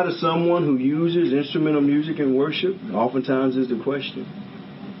apply to someone who uses instrumental music in worship? Oftentimes is the question.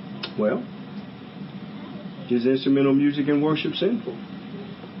 Well, is instrumental music in worship sinful?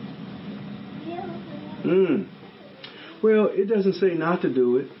 Well, it doesn't say not to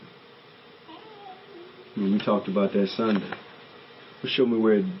do it. We talked about that Sunday. Well, show me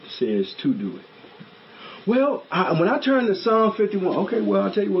where it says to do it. Well, when I turn to Psalm 51, okay, well,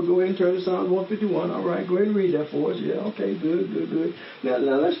 I'll tell you what, go ahead and turn to Psalm 151. All right, go ahead and read that for us. Yeah, okay, good. Now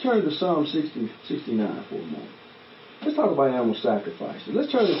let's turn to Psalm 69 for a moment. Let's talk about animal sacrifices.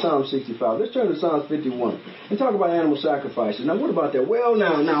 Let's turn to Psalm 65. Let's turn to Psalm 51 and talk about animal sacrifices. Now, what about that? Well,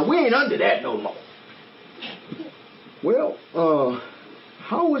 now, we ain't under that no more. Well,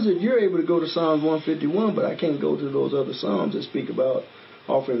 how is it you're able to go to Psalms 151, but I can't go to those other Psalms that speak about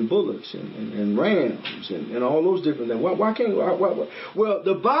offering bullocks and rams and all those different things? Why can't? Why? Well,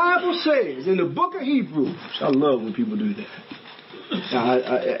 the Bible says in the book of Hebrews, I love when people do that.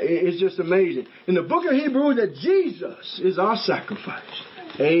 It's just amazing. In the book of Hebrews that Jesus is our sacrifice.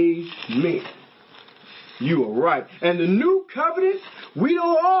 Amen. You are right. And the new covenant, we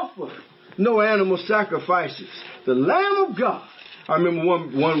don't offer no animal sacrifices. The Lamb of God. I remember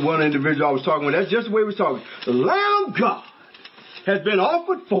one individual I was talking with. That's just the way he was talking. The Lamb of God has been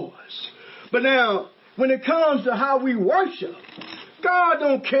offered for us. But now, when it comes to how we worship, God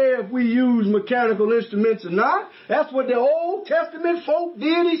don't care if we use mechanical instruments or not. That's what the Old Testament folk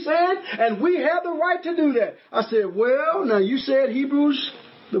did, he said, and we have the right to do that. I said, well, now you said Hebrews,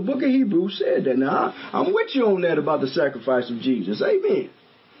 the book of Hebrews said that. Now, I'm with you on that about the sacrifice of Jesus. Amen.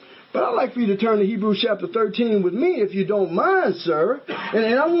 But I'd like for you to turn to Hebrews chapter 13 with me, if you don't mind, sir.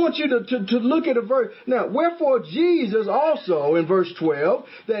 And I want you to look at a verse. Now, wherefore Jesus also, in verse 12,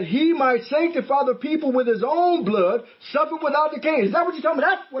 that he might sanctify the people with his own blood, suffered without decay. Is that what you're talking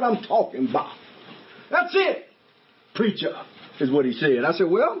about? That's what I'm talking about. That's it, preacher, is what he said. I said,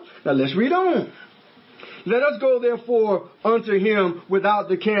 well, now let's read on. Let us go therefore unto him without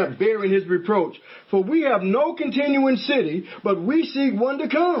the camp, bearing his reproach. For we have no continuing city, but we seek one to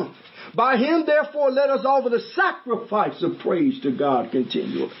come. By him therefore let us offer the sacrifice of praise to God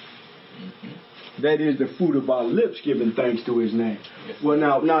continually. That is the fruit of our lips, giving thanks to his name. Well,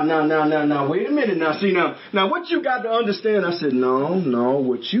 now, wait a minute. Now, what you got to understand? I said, no,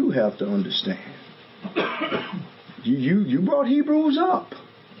 what you have to understand. You brought Hebrews up.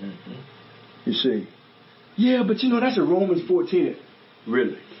 You see. Yeah, but that's in Romans 14.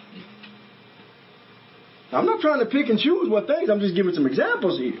 Really? I'm not trying to pick and choose what things. I'm just giving some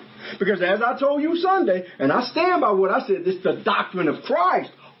examples here. Because as I told you Sunday, and I stand by what I said, this is the doctrine of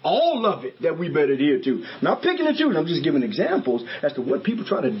Christ. All of it that we better adhere to. Not picking and choosing. I'm just giving examples as to what people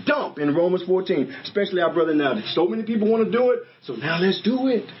try to dump in Romans 14. Especially our brother now. So many people want to do it. So now let's do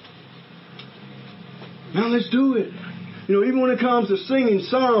it. Even when it comes to singing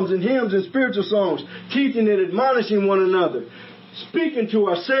psalms and hymns and spiritual songs, teaching and admonishing one another, speaking to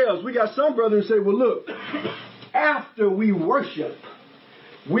ourselves. We got some brothers who say, well, look, after we worship,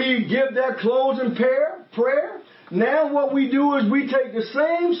 we give that closing prayer. Now what we do is we take the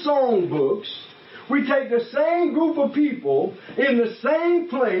same song books, we take the same group of people in the same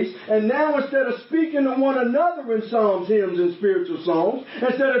place, and now instead of speaking to one another in psalms, hymns, and spiritual songs,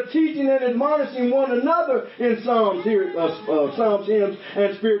 instead of teaching and admonishing one another in psalms, hymns,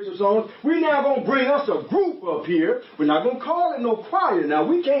 and spiritual songs, we now going to bring us a group up here. We're not going to call it no choir. Now,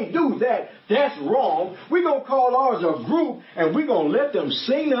 we can't do that. That's wrong. We're going to call ours a group, and we're going to let them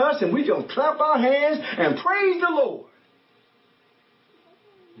sing to us, and we're going to clap our hands and praise the Lord.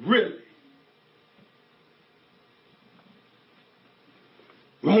 Really?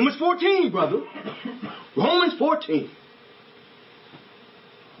 Romans 14, brother. Romans 14.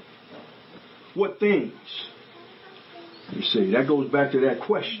 What things? You see, that goes back to that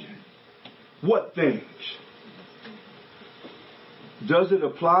question. What things? Does it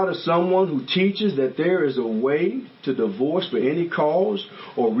apply to someone who teaches that there is a way to divorce for any cause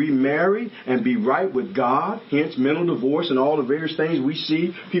or remarry and be right with God, hence mental divorce and all the various things we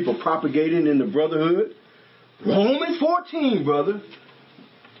see people propagating in the brotherhood? Romans 14, brother.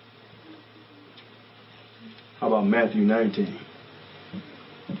 How about Matthew 19?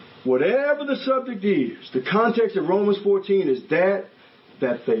 Whatever the subject is, the context of Romans 14 is that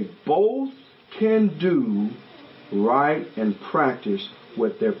that they both can do right and practice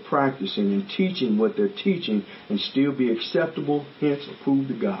what they're practicing and teaching what they're teaching and still be acceptable, hence approved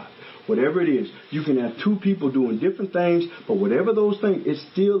to God. Whatever it is, you can have two people doing different things, but whatever those things, it's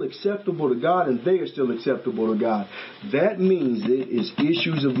still acceptable to God and they are still acceptable to God. That means it is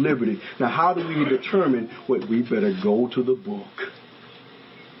issues of liberty. Now, how do we determine what? We better go to the book.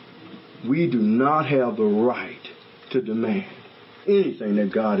 We do not have the right to demand anything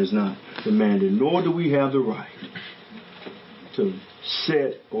that God has not demanded, nor do we have the right to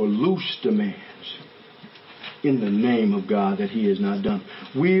set or loose demands in the name of God that He has not done.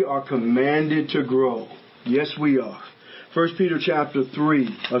 We are commanded to grow. Yes, we are. 2 Peter chapter 3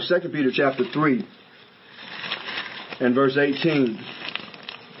 and verse 18.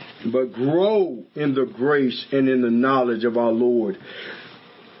 But grow in the grace and in the knowledge of our Lord,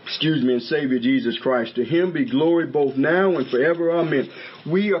 and Savior Jesus Christ. To Him be glory both now and forever. Amen.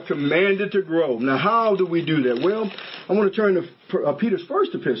 We are commanded to grow. Now, how do we do that? Well, I want to turn to Peter's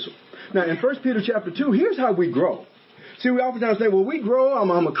first epistle. Now, in 1 Peter chapter 2, here's how we grow. See, we oftentimes say, well, we grow.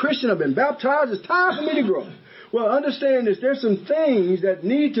 I'm a Christian. I've been baptized. It's time for me to grow. Well, understand this. There's some things that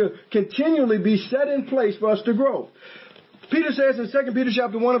need to continually be set in place for us to grow. Peter says in 2 Peter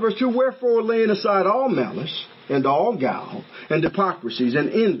chapter 1 and verse 2, wherefore laying aside all malice and all guile and hypocrisies and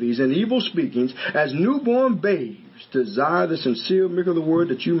envies and evil speakings, as newborn babes, desire the sincere milk of the word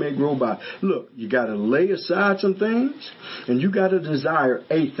that you may grow by. Look, you got to lay aside some things and you got to desire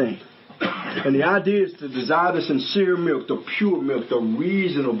a thing. And the idea is to desire the sincere milk, the pure milk, the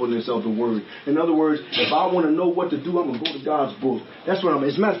reasonableness of the word. In other words, if I want to know what to do, I'm going to go to God's book. That's what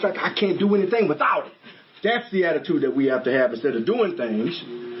as a matter of fact, I can't do anything without it. That's the attitude that we have to have instead of doing things,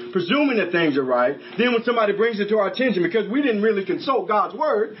 presuming that things are right. Then when somebody brings it to our attention, because we didn't really consult God's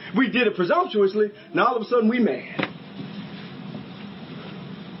word, we did it presumptuously, now all of a sudden we mad.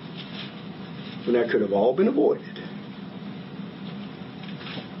 When that could have all been avoided.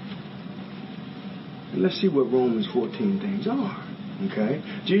 And let's see what Romans 14 things are. Okay?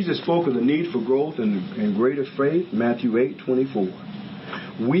 Jesus spoke of the need for growth and greater faith, Matthew 8:24.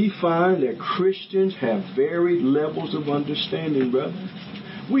 We find that Christians have varied levels of understanding, brother.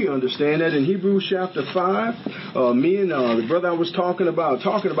 We understand that in Hebrews chapter 5. Me and the brother I was talking about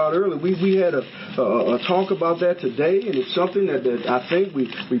earlier, we had a talk about that today, and it's something that I think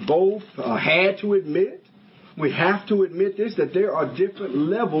we both had to admit. We have to admit this, that there are different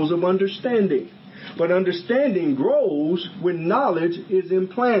levels of understanding. But understanding grows when knowledge is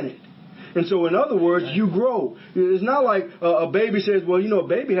implanted. And so, in other words, you grow. It's not like a baby says, well, a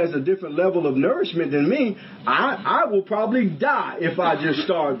baby has a different level of nourishment than me. I will probably die if I just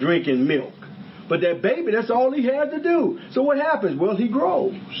start drinking milk. But that baby, that's all he had to do. So what happens? Well, he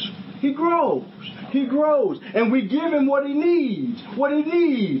grows. He grows. He grows. And we give him what he needs. What he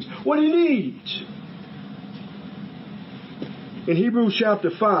needs. What he needs. In Hebrews chapter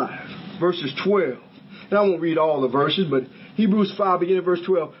 5, verses 12. And I won't read all the verses, but Hebrews 5, beginning at verse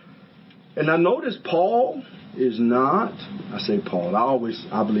 12. And I notice Paul is not, I say Paul, I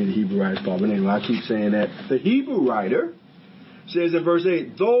believe the Hebrew writer is Paul, but anyway, I keep saying that. The Hebrew writer says in verse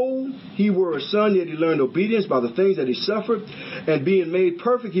 8, though he were a son, yet he learned obedience by the things that he suffered, and being made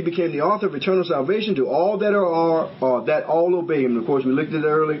perfect, he became the author of eternal salvation to all that that all obey him. And of course, we looked at it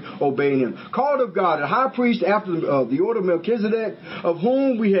earlier, obeying him. Called of God, a high priest after the order of Melchizedek, of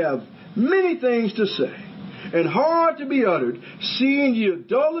whom we have many things to say, and hard to be uttered, seeing ye are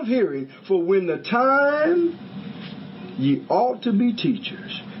dull of hearing, for when the time ye ought to be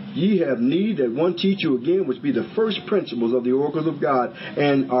teachers, ye have need that one teach you again, which be the first principles of the oracles of God,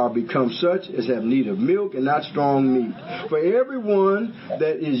 and are become such as have need of milk and not strong meat. For everyone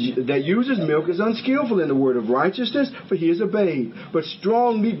that uses milk is unskillful in the word of righteousness, for he is a babe. But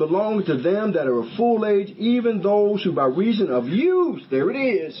strong meat belongeth to them that are of full age, even those who by reason of use, there it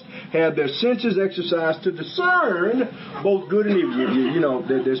is, have their senses exercised to discern both good and evil.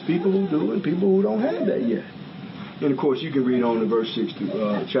 There's people who do and people who don't have that yet. And of course, you can read on to verse 6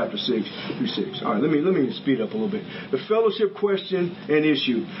 to chapter 6 through 6. All right, let me speed up a little bit. The fellowship question and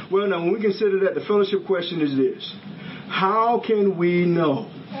issue. Well, now when we consider that, the fellowship question is this: how can we know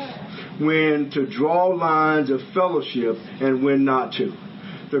when to draw lines of fellowship and when not to?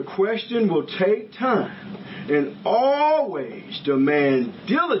 The question will take time and always demand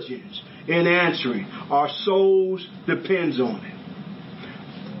diligence in answering. Our souls depends on it.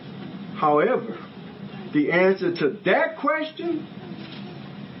 However, the answer to that question,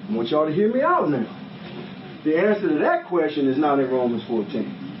 I want y'all to hear me out now. The answer to that question is not in Romans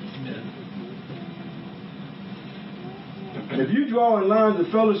 14. If you draw in lines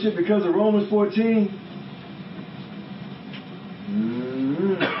of fellowship because of Romans 14,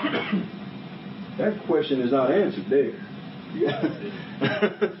 That question is not answered there.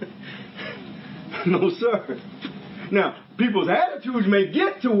 No, sir. Now, people's attitudes may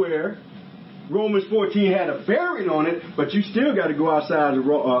get to where Romans 14 had a bearing on it, but you still got to go outside of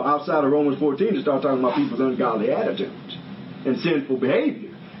Romans 14 to start talking about people's ungodly attitudes and sinful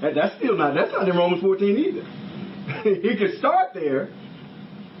behavior. That's not in Romans 14 either. He could start there,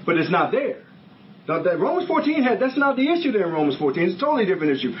 but it's not there. That Romans 14 that's not the issue there in Romans 14. It's a totally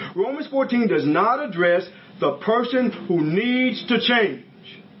different issue. Romans 14 does not address the person who needs to change.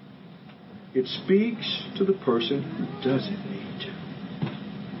 It speaks to the person who doesn't need to.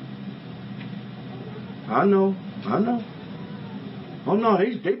 I know. Oh no,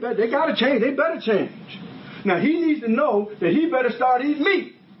 they got to change. They better change. Now he needs to know that he better start eating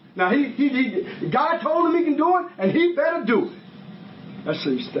meat. Now God told him he can do it, and he better do it.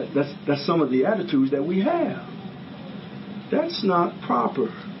 That's some of the attitudes that we have. That's not proper.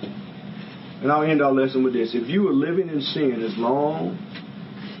 And I'll end our lesson with this: if you are living in sin as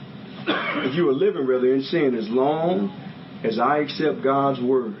long as I accept God's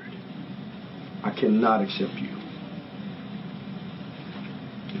word, I cannot accept you.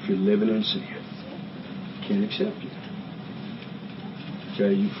 If you're living in sin, I can't accept you.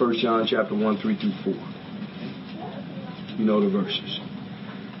 Okay, 1 John chapter 1, 3 through 4. You know the verses.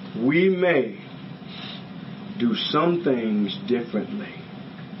 We may do some things differently.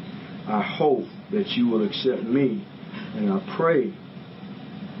 I hope that you will accept me, and I pray,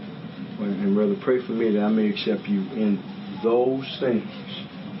 and rather pray for me that I may accept you in those things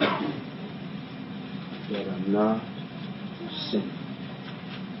that are not sin.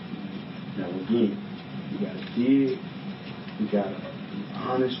 Now again, we got to dig, we got to be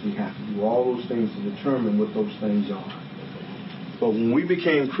honest, we have to do all those things to determine what those things are. But when we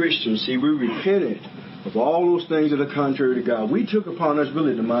became Christians, see, we repented of all those things that are contrary to God. We took upon us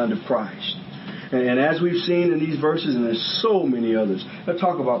really the mind of Christ. And as we've seen in these verses, and there's so many others, that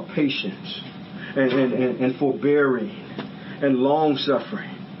talk about patience and forbearing and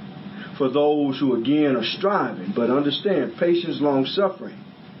long-suffering for those who, again, are striving. But understand, patience, long-suffering.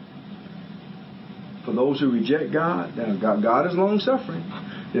 For those who reject God, now God is long-suffering.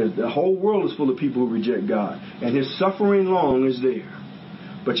 The whole world is full of people who reject God. And his suffering long is there.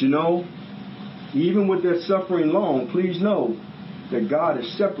 But you know, even with that suffering long, please know that God has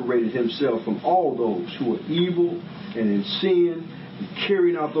separated himself from all those who are evil and in sin and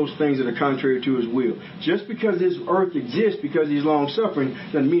carrying out those things that are contrary to his will. Just because this earth exists, because he's long-suffering,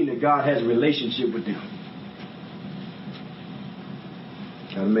 doesn't mean that God has a relationship with them.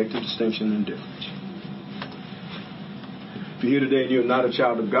 Got to make the distinction and difference. If you're here today and you're not a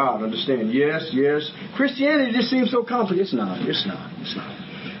child of God, understand, yes, Christianity just seems so complicated. It's not.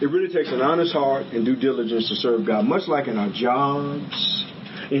 It really takes an honest heart and due diligence to serve God, much like in our jobs,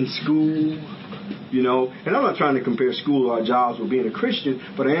 in school, you know. And I'm not trying to compare school or our jobs with being a Christian,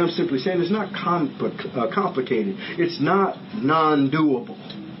 but I am simply saying it's not complicated. It's not non-doable.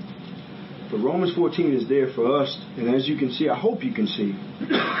 But Romans 14 is there for us, and as you can see, I hope you can see,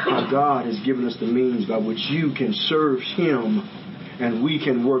 how God has given us the means by which you can serve him and we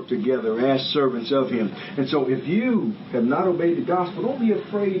can work together as servants of him. And so if you have not obeyed the gospel, don't be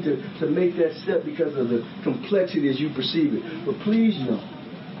afraid to make that step because of the complexity as you perceive it. But please know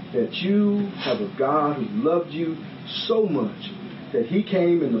that you have a God who loved you so much that he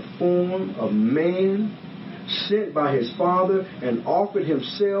came in the form of man, sent by his Father, and offered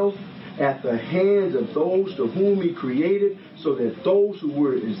himself at the hands of those to whom he created, so that those who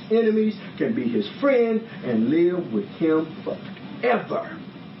were his enemies can be his friend and live with him forever.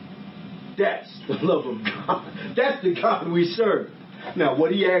 That's the love of God. That's the God we serve. Now,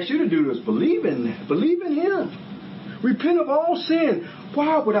 what he asks you to do is believe in that. Believe in him. Repent of all sin.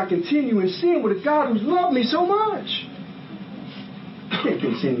 Why would I continue in sin with a God who's loved me so much? I can't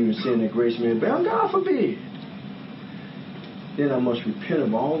continue in sin that grace may abound. God forbid. Then I must repent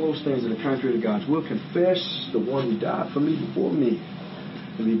of all those things that are contrary to God's will, confess the one who died for me before me,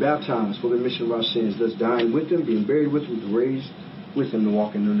 and be baptized for the remission of our sins, thus dying with him, being buried with him, raised with him to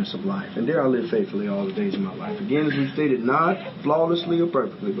walk in newness of life. And there I live faithfully all the days of my life. Again, as we stated, not flawlessly or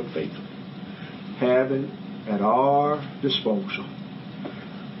perfectly, but faithfully, having at our disposal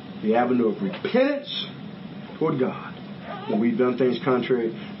the avenue of repentance toward God when we've done things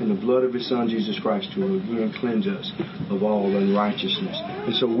contrary, and the blood of his Son, Jesus Christ, to again cleanse us of all unrighteousness.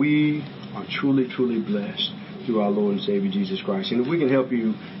 And so we are truly, truly blessed through our Lord and Savior, Jesus Christ. And if we can help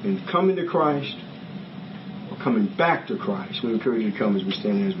you in coming to Christ or coming back to Christ, we encourage you to come as we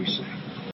stand and as we sing.